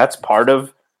this. Like that's part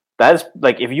of that's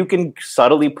like if you can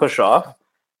subtly push off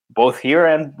both here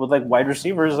and with like wide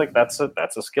receivers, like that's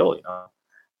a skill,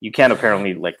 You can't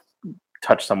apparently like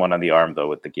touch someone on the arm though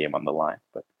with the game on the line.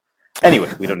 But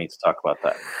anyway, we don't need to talk about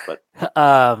that. But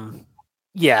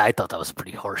yeah, I thought that was a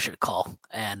pretty horseshit call.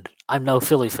 And I'm no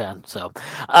Philly fan, so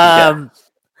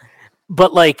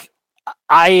but like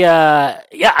I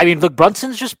mean, look,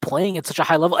 Brunson's just playing at such a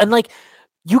high level, and like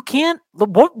you can't.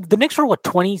 The Knicks were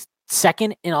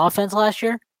 22nd in offense last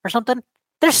year or something.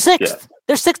 They're sixth. Yeah.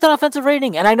 They're sixth in offensive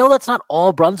rating, and I know that's not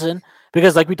all Brunson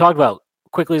because, like we talked about,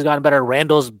 Quickly has gotten better.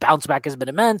 Randall's bounce back has been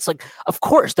immense. Like, of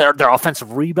course, they're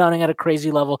offensive rebounding at a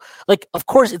crazy level. Like, of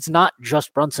course, it's not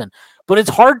just Brunson, but it's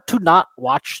hard to not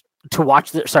watch.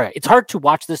 It's hard to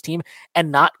watch this team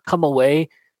and not come away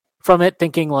from it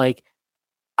thinking like.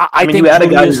 I mean, think you had a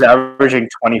guy who's averaging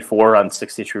 24 on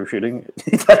 60 true shooting.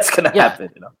 That's going to happen,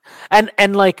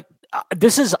 And like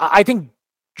this is, I think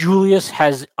Julius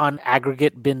has on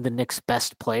aggregate been the Knicks'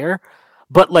 best player,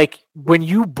 but like when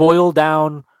you boil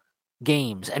down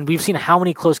games, and we've seen how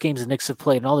many close games the Knicks have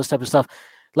played and all this type of stuff,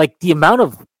 like the amount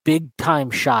of big time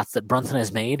shots that Brunson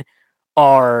has made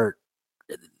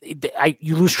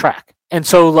you lose track. And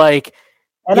so like,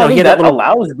 and I think that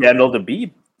allows Randall to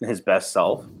be his best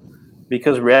self.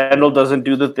 Because Randall doesn't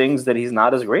do the things that he's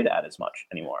not as great at as much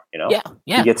anymore, Yeah,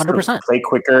 he gets 100%. to play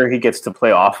quicker. He gets to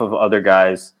play off of other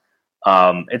guys.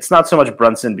 It's not so much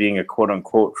Brunson being a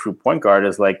quote-unquote true point guard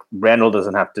as like Randall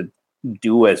doesn't have to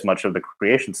do as much of the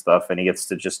creation stuff, and he gets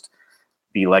to just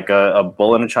be like a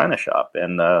bull in a china shop,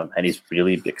 and he's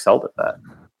really excelled at that.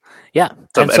 Yeah,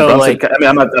 so Brunson, like, I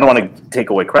mean, I don't want to take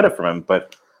away credit from him,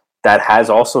 but that has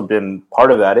also been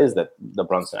part of that is that the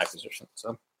Brunson acquisition.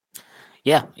 So.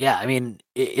 Yeah. I mean,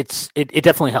 it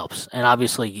definitely helps, and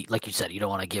obviously, like you said, you don't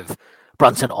want to give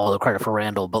Brunson all the credit for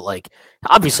Randall, but like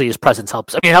obviously his presence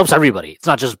helps. I mean, it helps everybody. It's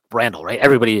not just Randall, right?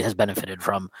 Everybody has benefited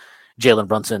from Jalen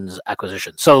Brunson's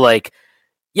acquisition. So like,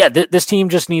 yeah, this team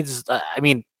just needs. I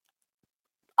mean,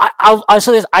 I'll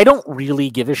say this: I don't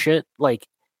really give a shit. Like,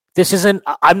 this isn't.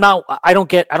 I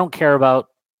don't care about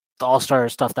the All-Star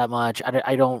stuff that much.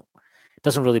 I don't. It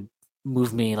doesn't really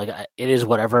move me. Like it is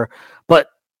whatever. But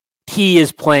he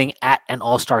is playing at an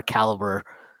All-Star caliber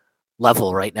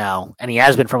level right now, and he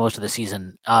has been for most of the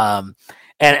season. And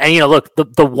look,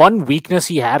 the one weakness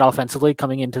he had offensively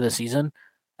coming into the season,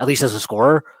 at least as a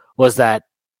scorer, was that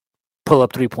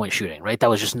pull-up 3-point shooting. Right, that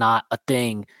was just not a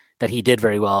thing that he did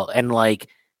very well, and like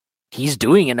he's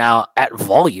doing it now at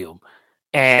volume,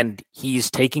 and he's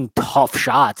taking tough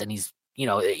shots, and he's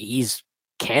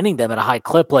canning them at a high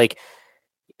clip. Like,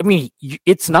 I mean,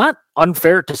 it's not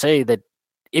unfair to say that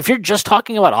if you're just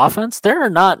talking about offense, there are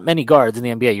not many guards in the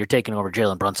NBA you're taking over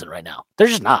Jalen Brunson right now. There's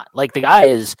just not. Like, the guy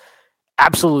is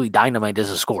absolutely dynamite as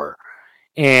a scorer.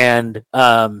 And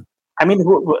I mean,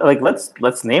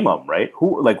 let's name them, right?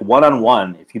 Who, like,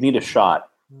 one-on-one, if you need a shot,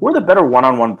 who are the better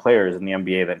one-on-one players in the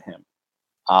NBA than him?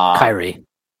 Kyrie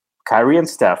and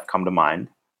Steph come to mind.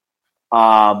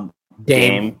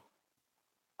 Dame.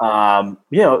 But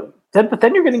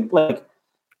then you're getting like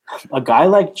a guy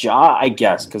like Ja, I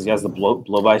guess, because he has the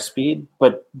blow by speed.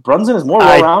 But Brunson is more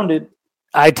well-rounded.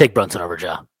 I'd take Brunson over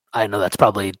Ja. I know that's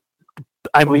probably.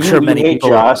 Sure you many hate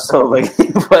people. Ja, so like,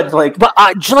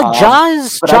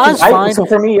 Ja's fine. So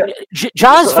for me,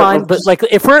 Ja's fine. But like,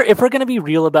 if we're gonna be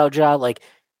real about Ja, like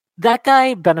that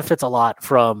guy benefits a lot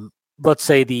from, let's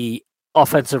say, the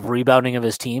offensive rebounding of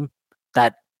his team.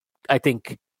 That I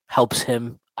think helps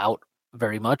him out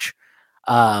very much.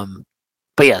 But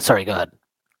yeah, sorry, go ahead.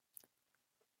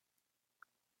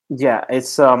 Yeah, it's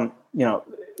so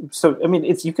I mean,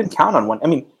 it's, you can count on one. I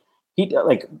mean,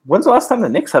 when's the last time the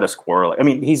Knicks had a scorer? Like, I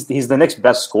mean, he's the Knicks'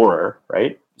 best scorer,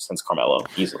 right? Since Carmelo,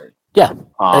 easily. Yeah,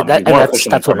 that's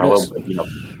what Carmelo, it is.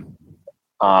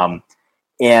 But,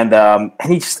 and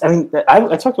he just, I mean,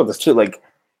 I talked about this too. Like,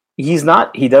 he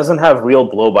doesn't have real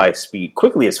blow by speed.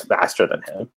 Quickly is faster than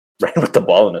him, right, with the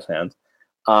ball in his hands.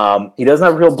 He doesn't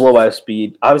have real blow by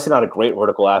speed. Obviously, not a great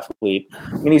vertical athlete.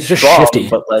 I mean, he's just strong, shifty.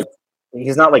 but like,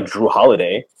 he's not like Drew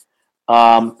Holiday.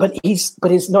 But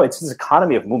it's his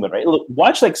economy of movement, right? Look,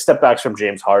 watch like step backs from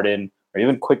James Harden or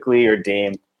even Quickly or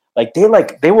Dame.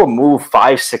 They will move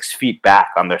 5-6 feet back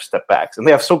on their step backs, and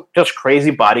they have just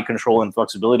crazy body control and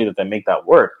flexibility that they make that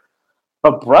work.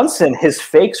 But Brunson, his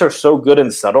fakes are so good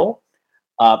and subtle.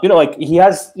 Like he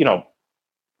has,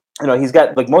 he's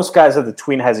got, like, most guys have the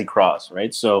tween hezzy cross,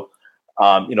 right? So,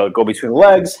 go between the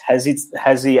legs,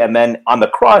 hezzy, and then on the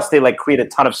cross, they like create a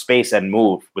ton of space and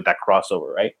move with that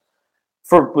crossover, right?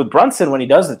 With Brunson, when he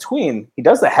does the tween, he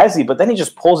does the hezzy, but then he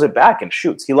just pulls it back and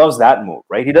shoots. He loves that move,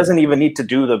 right? He doesn't even need to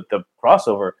do the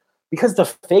crossover because the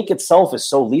fake itself is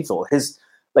so lethal.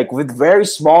 With very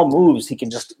small moves, he can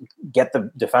just get the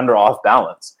defender off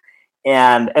balance.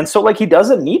 And so, like, he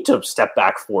doesn't need to step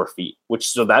back 4 feet,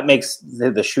 so that makes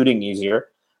the shooting easier.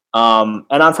 And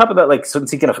on top of that, like,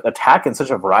 since he can attack in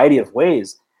such a variety of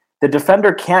ways, the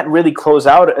defender can't really close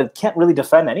out, can't really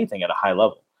defend anything at a high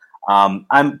level.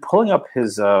 I'm pulling up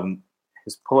his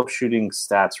pull-up shooting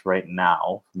stats right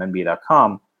now from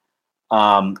NBA.com.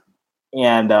 But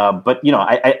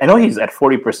I know he's at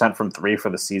 40% from three for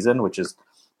the season, which is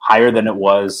higher than it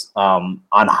was on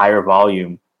higher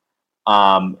volume.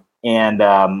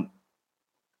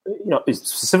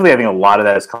 Specifically, I think a lot of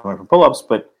that is coming from pull-ups,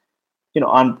 but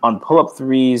on pull-up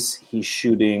threes, he's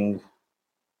shooting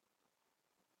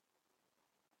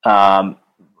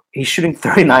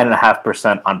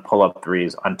 39.5% on pull-up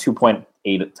threes on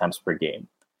 2.8 attempts per game.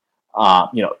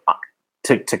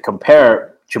 To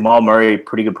compare, Jamal Murray,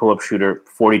 pretty good pull-up shooter,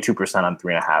 42% on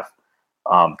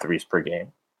 3.5 threes per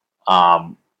game.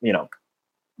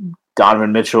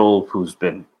 Donovan Mitchell, who's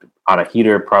been on a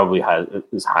heater, probably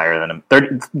is higher than him.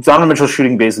 Donovan Mitchell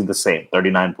shooting basically the same,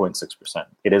 39.6%.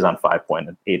 It is on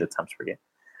 5.8 attempts per game.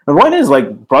 The point is,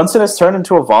 like, Brunson has turned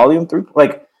into a volume three.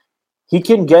 Like, he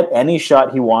can get any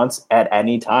shot he wants at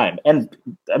any time. And,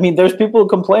 I mean, there's people who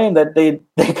complain that they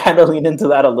kind of lean into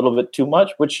that a little bit too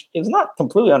much, which is not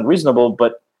completely unreasonable.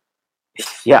 But,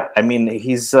 yeah, I mean,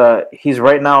 he's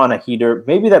right now on a heater.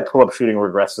 Maybe that pull-up shooting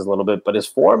regresses a little bit, but his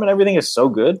form and everything is so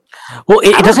good. Well,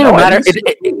 it doesn't even matter.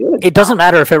 It doesn't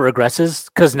matter if it regresses,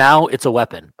 because now it's a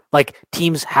weapon. Like,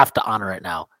 teams have to honor it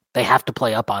now. They have to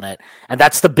play up on it. And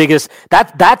that's the biggest –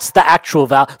 that's the actual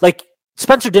value. Like,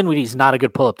 Spencer Dinwiddie's not a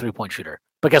good pull-up three-point shooter.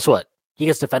 But guess what? He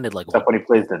gets defended like one. When he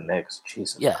plays the Knicks.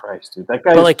 Jesus Christ, dude. That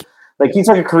guy, like he's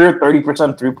like a career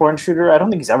 30% three-point shooter. I don't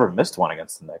think he's ever missed one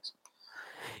against the Knicks.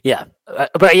 Yeah.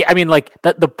 But I mean, like,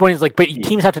 the point is, like, but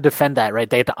teams have to defend that, right?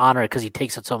 They have to honor it because he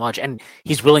takes it so much, and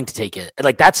he's willing to take it.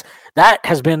 Like, that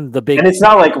has been the big... And it's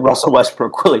not like Russell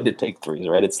Westbrook willing to take threes,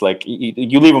 right? It's like,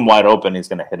 you leave him wide open, he's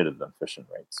going to hit it at the efficient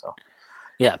rate, so...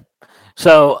 Yeah.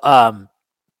 So,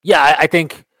 I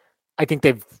think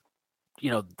they've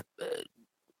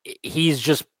he's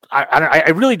just I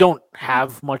really don't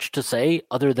have much to say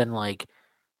other than like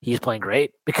he's playing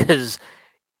great because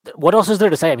what else is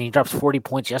there to say? I mean, he drops 40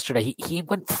 points yesterday. He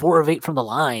went 4 of 8 from the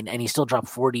line and he still dropped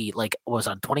 40, like was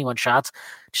on 21 shots.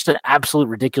 Just an absolute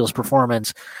ridiculous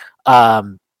performance.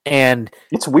 And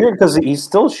it's weird because he's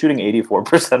still shooting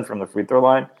 84% from the free throw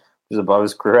line, which is above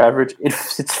his career average.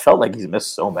 It's felt like he's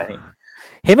missed so many.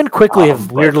 Him and Quickly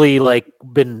have weirdly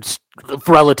been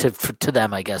relative to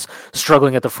them, I guess,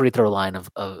 struggling at the free throw line of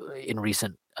in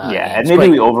recent. And maybe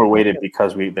we overweighted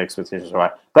because the expectations were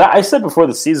high. But I said before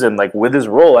the season, like with his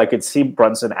role, I could see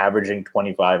Brunson averaging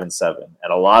 25 and 7,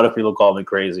 and a lot of people call me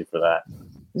crazy for that.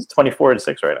 He's 24 and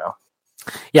 6 right now.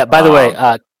 Yeah. By the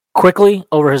way, Quickly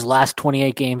over his last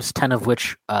 28 games, 10 of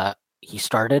which he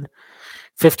started.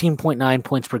 15.9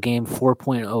 points per game,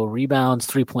 4.0 rebounds,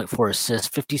 3.4 assists,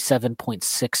 57.6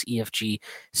 EFG,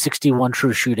 61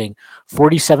 true shooting,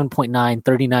 47.9,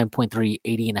 39.3,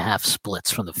 80.5 splits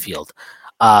from the field.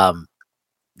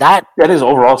 That his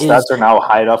overall stats are now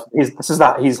high enough. He's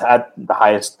had the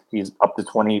highest. He's up to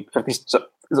 50. He's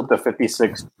up to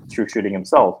 56 true shooting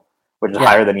himself, which is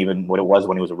higher than even what it was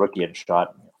when he was a rookie and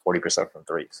shot 40% from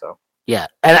three. So yeah,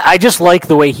 and I just like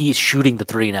the way he's shooting the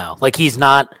three now. Like he's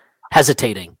not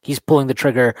hesitating. He's pulling the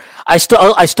trigger. I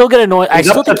still get annoyed. I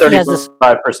still think he has this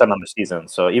 5% on the season.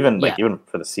 So even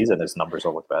for the season, his numbers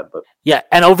don't look bad. But yeah,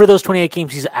 and over those 28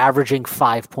 games, he's averaging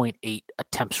 5.8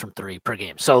 attempts from three per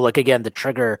game. So like again, the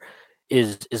trigger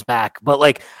is back. But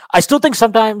like I still think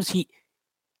sometimes he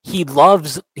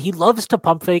loves to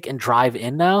pump fake and drive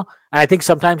in now, and I think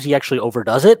sometimes he actually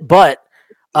overdoes it. But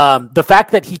the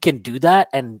fact that he can do that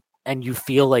and you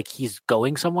feel like he's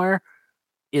going somewhere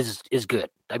is good.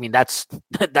 I mean,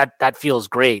 that feels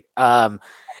great. And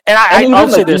I'll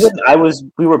say this: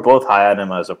 we were both high on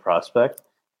him as a prospect.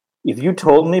 If you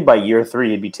told me by year 3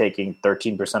 he'd be taking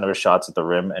 13% of his shots at the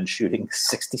rim and shooting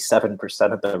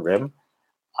 67% at the rim,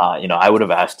 I would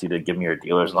have asked you to give me your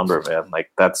dealer's number, man.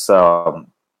 Like that's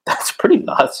pretty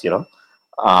nuts,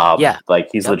 Like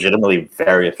he's legitimately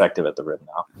very effective at the rim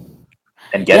now,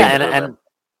 and getting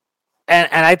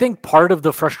and I think part of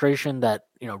the frustration that,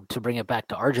 to bring it back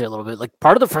to RJ a little bit, like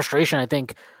part of the frustration I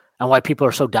think and why people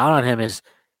are so down on him is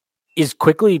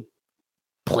Quickly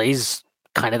plays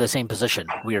kind of the same position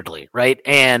weirdly, right?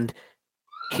 And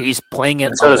he's playing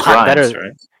it a lot better.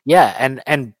 Right? Yeah,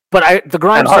 but the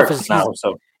Grimes stuff is now,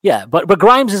 so. Yeah, but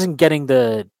Grimes isn't getting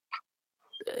the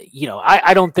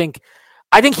I don't think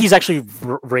I think he's actually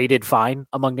rated fine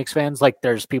among Knicks fans. Like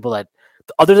there's people that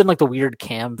other than like the weird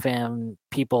Cam fan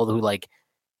people who like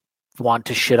want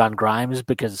to shit on Grimes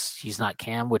because he's not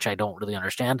Cam, which I don't really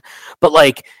understand. But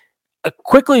like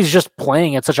Quickly is just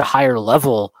playing at such a higher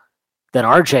level than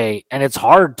RJ, and it's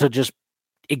hard to just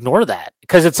ignore that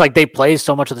because it's like they play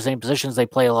so much of the same positions. They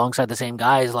play alongside the same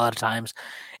guys a lot of times,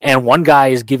 and one guy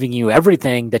is giving you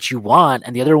everything that you want,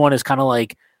 and the other one is kind of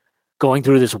like going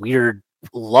through this weird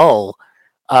lull.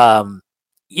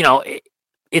 It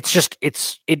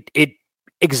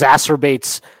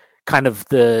exacerbates kind of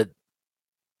the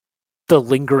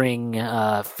lingering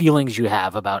feelings you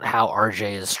have about how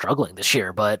RJ is struggling this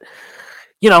year. But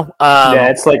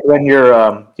it's like when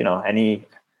you're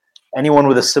anyone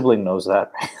with a sibling knows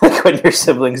that. Like when your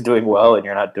sibling's doing well and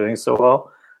you're not doing so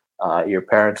well, your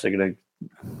parents you're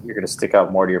gonna stick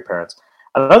out more to your parents.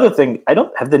 Another thing,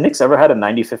 have the Knicks ever had a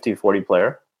 90-50-40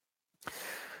 player?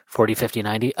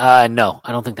 40-50-90? No,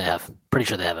 I don't think they have. Pretty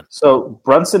sure they haven't. So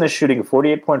Brunson is shooting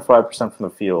 48.5% from the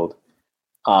field,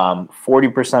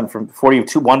 40% from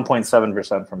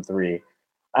 1.7% from three.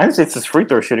 I would say it's his free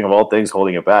throw shooting of all things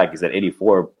holding it back. He's at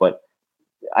 84, but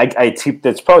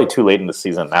it's probably too late in the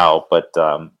season now. But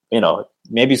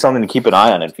maybe something to keep an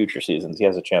eye on in future seasons. He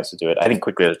has a chance to do it. I think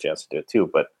Quickly has a chance to do it too.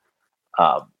 But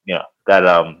I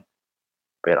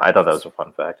thought that was a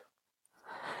fun fact.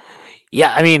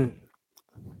 Yeah, I mean.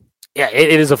 Yeah,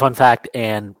 it is a fun fact.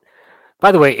 And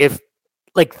by the way, if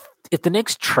the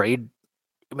Knicks trade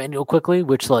Emmanuel Quickly,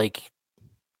 which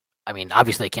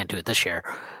obviously they can't do it this year.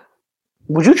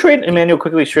 Would you trade Emmanuel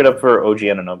Quickly straight up for OG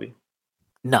Anunoby?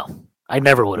 No, I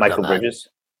never would have done that. Michael Bridges?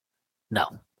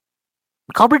 No.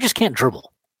 Mikal Bridges can't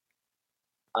dribble.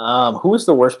 Who is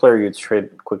the worst player you'd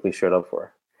trade Quickly straight up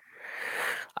for?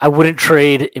 I wouldn't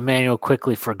trade Emmanuel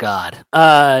Quickly for God.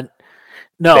 No,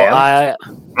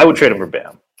 Bam? I would trade him for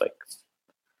Bam.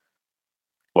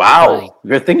 Wow,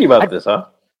 you're thinking about this, huh?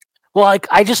 Well,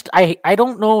 I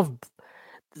don't know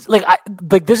if,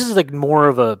 this is more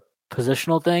of a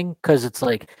positional thing because it's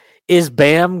is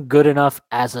Bam good enough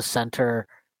as a center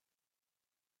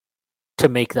to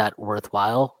make that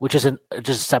worthwhile? Which isn't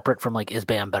just separate from is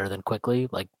Bam better than Quickly?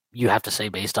 You have to say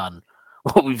based on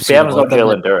what we've seen. Bam's not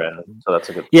Jalen Duren, so that's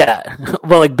a good. Yeah,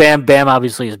 well, like Bam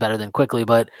obviously is better than Quickly,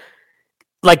 but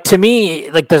like to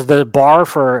me, like the bar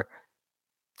for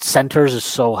centers is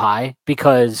so high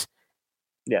because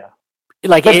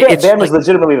like Bam is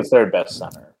legitimately the third best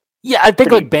center. Yeah, I think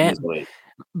Pretty like Bam. easily.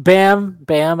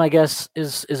 Bam, I guess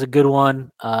is a good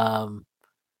one.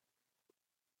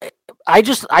 I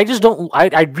just don't.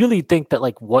 I really think that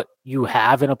like what you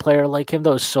have in a player like him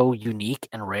though is so unique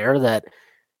and rare that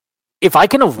if I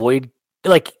can avoid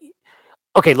like,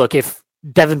 okay, look, if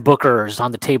Devin Booker is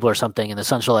on the table or something, and the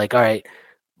Suns are like, all right,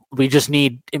 we just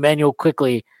need Emmanuel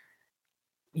Quickly,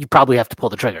 you probably have to pull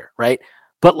the trigger, right?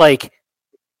 But like,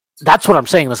 that's what I'm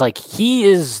saying. It's like he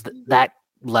is that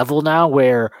level now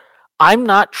where I'm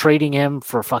not trading him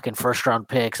for fucking first round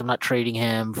picks. I'm not trading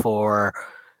him for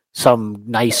some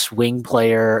nice wing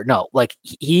player. No, like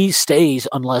he stays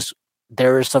unless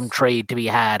there is some trade to be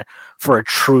had for a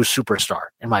true superstar,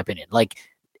 in my opinion. Like,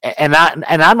 and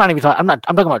I'm not even talking. I'm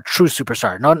talking about true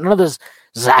superstar. None of this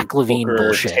Zach LaVine Booker,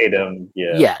 bullshit. Tatum,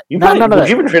 yeah. Would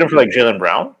you even trade him for like Jaylen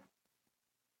Brown?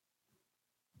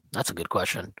 That's a good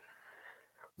question.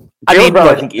 Jaylen Brown,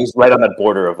 I think, is right on that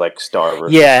border of like star.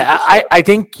 Versus I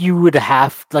think you would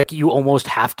have you almost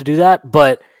have to do that.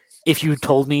 But if you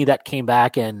told me that came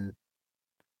back and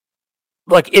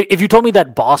like if you told me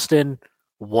that Boston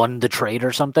won the trade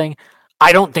or something,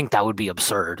 I don't think that would be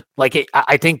absurd. Like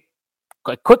I think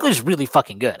like Quickly's really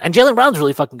fucking good, and Jaylen Brown's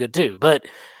really fucking good too. But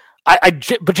but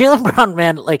Jaylen Brown,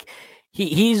 man, like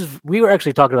he's we were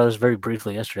actually talking about this very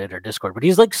briefly yesterday at our Discord, but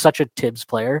he's like such a Tibbs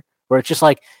player. Where it's just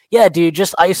like, yeah, dude,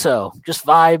 just ISO, just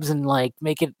vibes, and like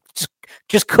make it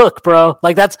just cook, bro.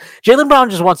 Like that's Jaylen Brown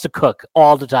just wants to cook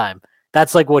all the time.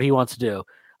 That's like what he wants to do.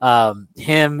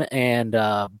 Him and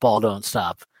Ball Don't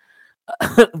Stop.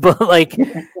 But like,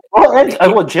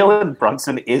 Jalen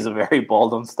Brunson is a very Ball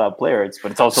Don't Stop player.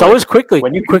 But it's also so is Quickly.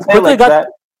 When you Quickly like got that,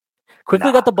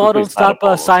 got the Ball Don't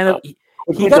Stop sign of.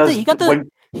 He got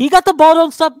the Ball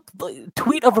Don't Stop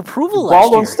tweet of approval. Ball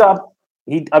Don't Stop.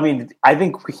 I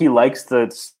think he likes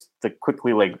the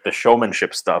Quickly like the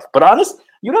showmanship stuff. But honest,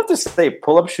 you'd have to say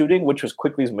pull-up shooting, which was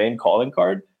Quickly's main calling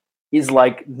card, is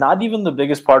like not even the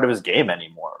biggest part of his game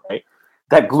anymore, right?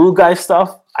 That glue guy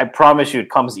stuff, I promise you, it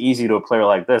comes easy to a player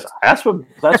like this. That's what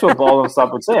Ball Don't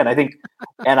Stop would say, and I think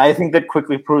that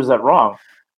Quickly proves that wrong.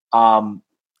 But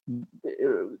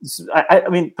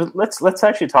let's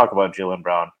actually talk about Jaylen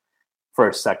Brown for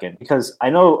a second, because I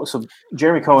know. So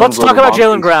Jeremy Cohen. Let's talk about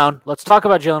Jaylen Brown. Let's talk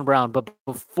about Jaylen Brown. But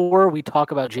before we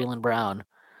talk about Jaylen Brown,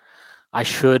 I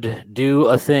should do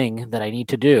a thing that I need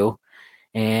to do,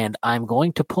 and I'm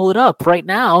going to pull it up right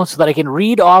now so that I can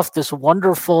read off this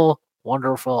wonderful,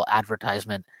 wonderful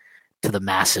advertisement to the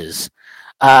masses.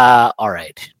 All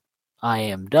right, I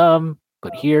am dumb,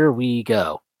 but here we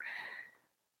go.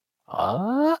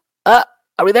 Are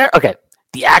we there? Okay.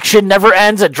 The action never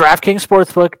ends at DraftKings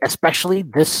Sportsbook, especially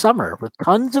this summer. With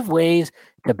tons of ways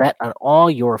to bet on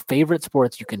all your favorite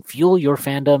sports, you can fuel your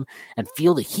fandom and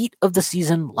feel the heat of the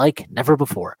season like never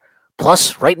before.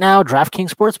 Plus, right now,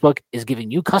 DraftKings Sportsbook is giving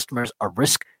new customers a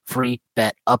risk-free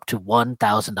bet up to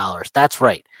 $1,000. That's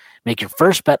right. Make your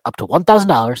first bet up to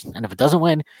 $1,000, and if it doesn't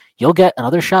win, you'll get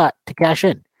another shot to cash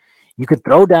in. You can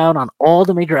throw down on all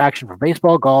the major action for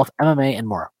baseball, golf, MMA, and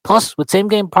more. Plus, with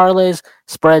same-game parlays,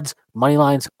 spreads, money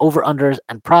lines, over-unders,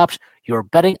 and props, your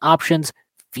betting options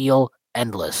feel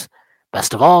endless.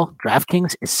 Best of all,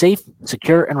 DraftKings is safe,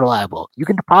 secure, and reliable. You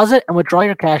can deposit and withdraw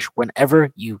your cash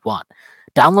whenever you want.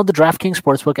 Download the DraftKings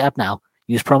Sportsbook app now.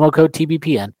 Use promo code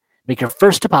TBPN. Make your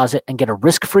first deposit and get a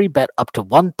risk-free bet up to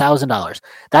 $1,000.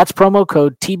 That's promo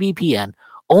code TBPN.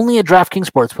 Only at DraftKings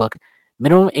Sportsbook.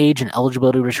 Minimum age and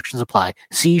eligibility restrictions apply.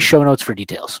 See show notes for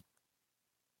details.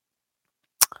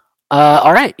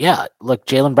 All right, yeah. Look,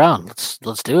 Jaylen Brown.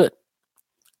 Let's do it.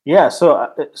 Yeah.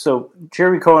 So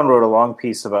Jeremy Cohen wrote a long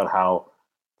piece about how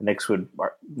the Knicks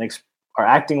are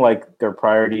acting like their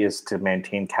priority is to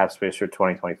maintain cap space for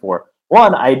 2024.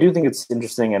 One, I do think it's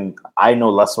interesting, and I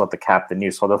know less about the cap than you,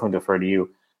 so I'll definitely defer to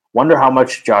you. Wonder how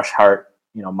much Josh Hart,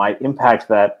 might impact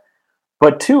that.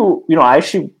 But two,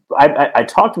 I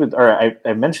talked with, or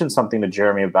I mentioned something to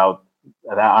Jeremy about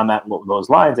that on those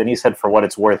lines, and he said, for what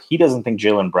it's worth, he doesn't think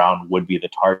Jaylen Brown would be the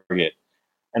target.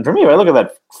 And for me, if I look at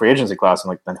that free agency class, I'm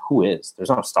like, then who is? There's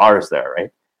no stars there,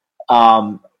 right?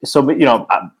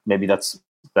 Maybe that's a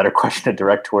better question to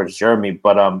direct towards Jeremy.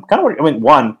 But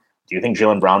one, do you think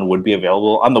Jaylen Brown would be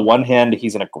available? On the one hand,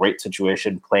 he's in a great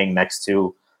situation playing next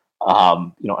to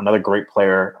another great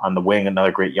player on the wing,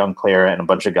 another great young player, and a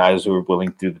bunch of guys who are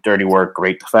willing to do the dirty work,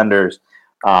 great defenders.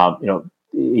 That's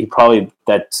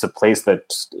a place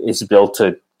that is built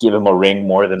to give him a ring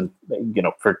more than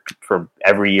for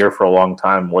every year for a long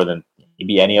time, more than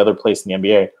maybe any other place in the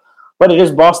NBA. But it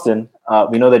is Boston.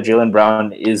 We know that Jaylen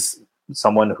Brown is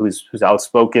someone who's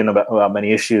outspoken about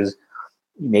many issues.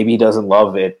 Maybe he doesn't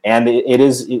love it, and he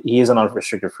is an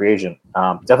unrestricted free agent.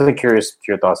 Definitely curious to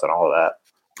your thoughts on all of that.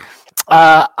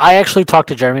 I actually talked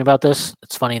to Jeremy about this.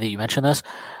 It's funny that you mentioned this.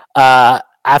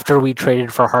 After we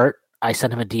traded for Hart, I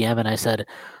sent him a DM and I said,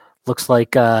 "Looks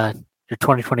like your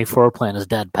 2024 plan is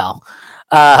dead, pal."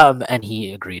 And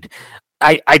he agreed.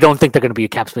 I don't think they're going to be a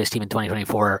cap space team in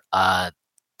 2024. The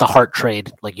Hart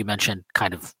trade, like you mentioned,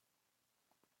 kind of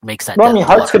makes that. Well, I mean,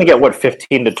 Hart's going to get what,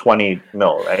 15 to 20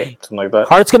 mil, right? Something like that.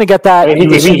 Hart's going to get that. I mean,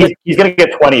 he's going to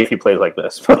get 20 if he plays like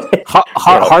this.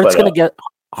 Hart's going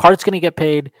to get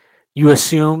paid. You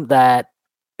assume that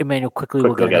Emmanuel quickly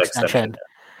will get an extension.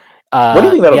 What do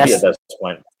you think that'll be at this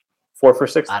point? 4 for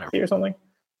 6 or something?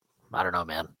 I don't know,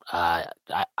 man.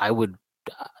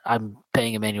 I'm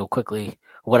paying Emmanuel quickly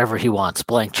whatever he wants,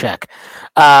 blank check.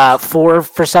 4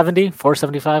 for 70,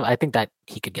 475. I think that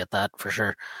he could get that for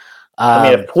sure. I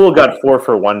mean, if Poole got 4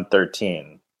 for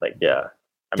 113, like, yeah.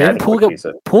 I mean, Poole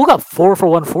got 4 for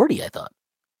 140, I thought.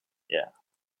 Yeah.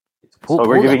 So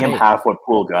we're giving him half what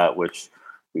Poole got, which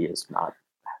he is not.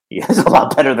 He is a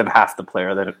lot better than half the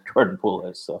player that Jordan Poole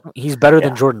is. So he's better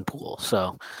than Jordan Poole.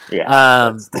 So yeah,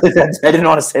 I didn't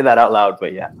want to say that out loud,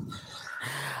 but yeah.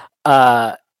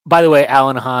 By the way,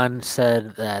 Alan Hahn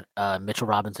said that Mitchell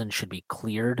Robinson should be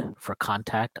cleared for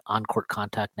on-court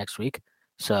contact next week.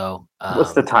 So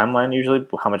what's the timeline usually?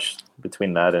 How much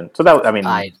between that and so that? I mean,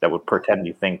 that would portend,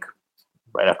 you think,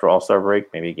 right after All-Star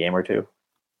break, maybe a game or two.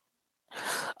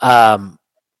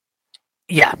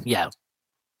 Yeah.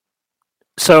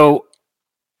 So,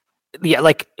 yeah,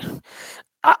 like,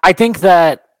 I think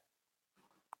that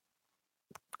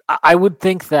I would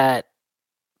think that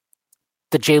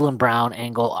the Jaylen Brown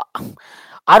angle,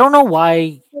 I don't know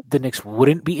why the Knicks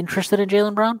wouldn't be interested in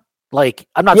Jaylen Brown. Like,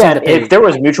 I'm not saying that if there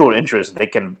was mutual interest,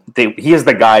 he is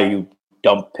the guy you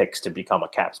dump picks to become a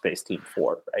cap space team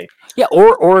for, right? Yeah,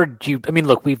 or do you? I mean,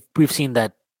 look, we've seen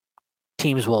that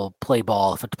teams will play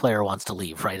ball if a player wants to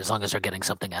leave, right? As long as they're getting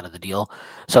something out of the deal.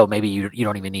 So maybe you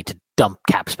don't even need to dump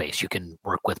cap space. You can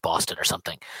work with Boston or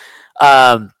something.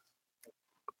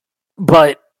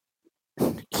 But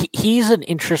he's an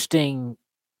interesting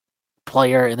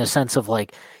player in the sense of,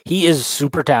 like, he is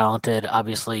super talented.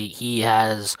 Obviously, he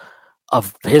has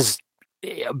his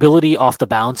ability off the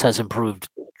bounce has improved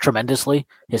tremendously,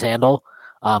 his handle,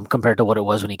 compared to what it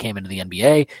was when he came into the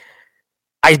NBA.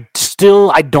 I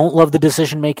don't love the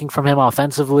decision making from him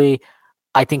offensively.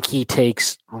 I think he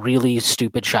takes really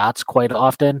stupid shots quite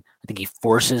often. I think he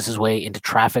forces his way into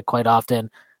traffic quite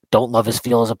often. Don't love his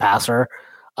feel as a passer.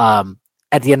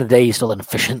 At the end of the day, he's still an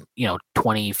efficient,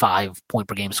 25 point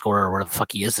per game scorer or whatever the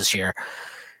fuck he is this year.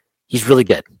 He's really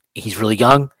good. He's really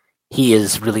young. He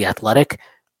is really athletic.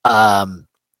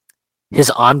 His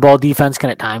on-ball defense can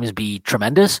at times be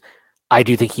tremendous. I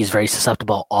do think he's very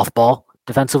susceptible off-ball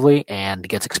defensively and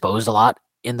gets exposed a lot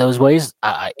in those ways.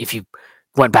 If you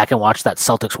went back and watched that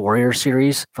Celtics-Warriors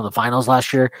series from the finals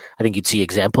last year, I think you'd see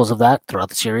examples of that throughout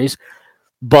the series.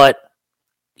 But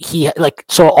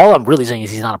so all I'm really saying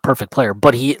is he's not a perfect player,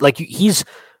 but he's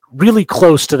really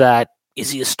close to that. Is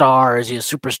he a star? Is he a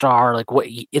superstar? Like, what?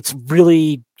 It's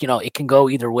really, it can go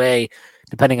either way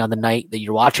depending on the night that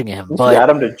you're watching him. But if you add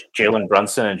him to Jalen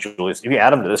Brunson and Julius, if you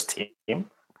add him to this team,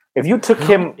 if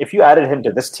you added him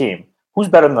to this team, who's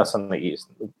better than us in the East?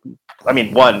 I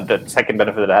mean, the second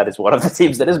benefit of that is one of the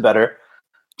teams that is better.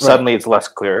 Suddenly it's less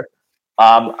clear.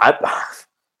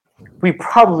 We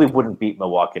probably wouldn't beat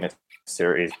Milwaukee in a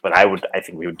series, but I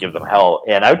think we would give them hell,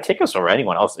 and I would take us over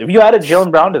anyone else. If you added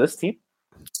Jaylen Brown to this team,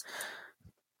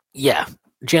 yeah,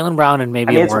 Jaylen Brown and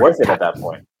maybe it's worth it at that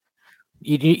point.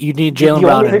 You need Jaylen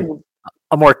Brown and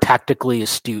a more tactically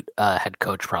astute head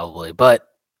coach, probably, but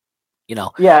yeah.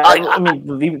 I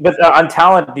mean, but on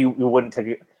talent, you wouldn't take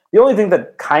it. The only thing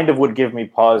that kind of would give me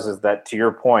pause is that, to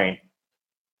your point,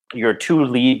 your two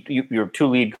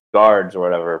lead guards or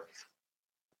whatever,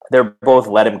 they're both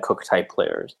let him cook type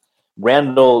players.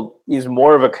 Randall is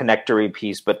more of a connectory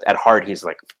piece, but at heart he's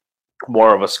like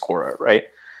more of a scorer, right?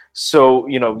 So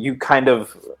you kind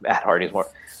of at heart he's more.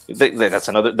 That's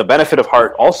another. The benefit of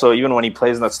Hart also, even when he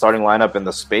plays in that starting lineup and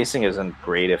the spacing isn't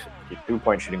great, if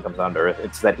 2-point shooting comes down to earth,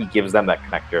 it's that he gives them that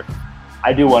connector.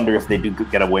 I do wonder if they do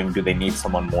get a wing, do they need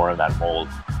someone more in that mold?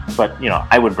 But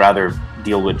I would rather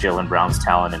deal with Jaylen Brown's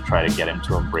talent and try to get him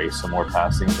to embrace some more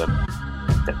passing than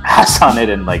pass on it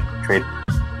and like trade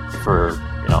for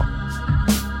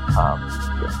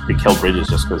to kill Bridges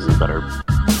just because he's a better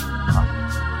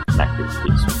connected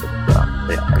piece. But,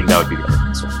 yeah, I think that would be the other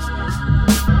concern.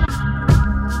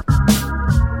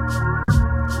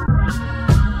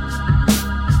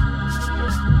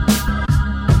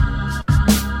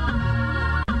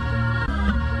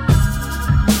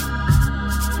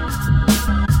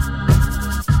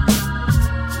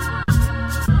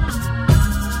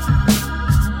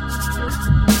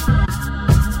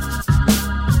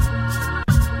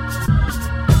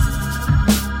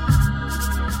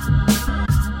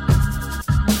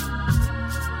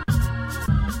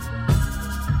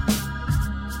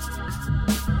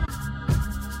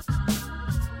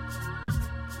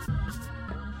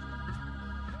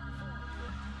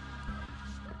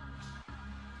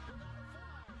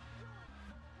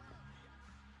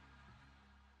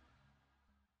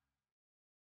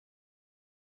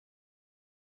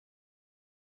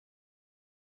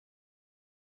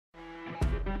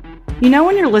 You know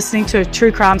when you're listening to a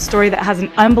true crime story that has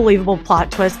an unbelievable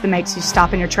plot twist that makes you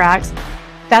stop in your tracks?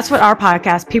 That's what our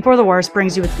podcast, People Are the Worst,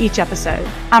 brings you with each episode.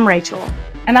 I'm Rachel.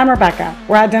 And I'm Rebecca.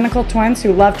 We're identical twins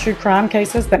who love true crime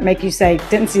cases that make you say,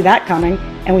 didn't see that coming,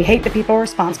 and we hate the people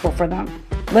responsible for them.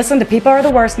 Listen to People Are the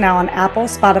Worst now on Apple,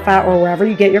 Spotify, or wherever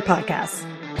you get your podcasts.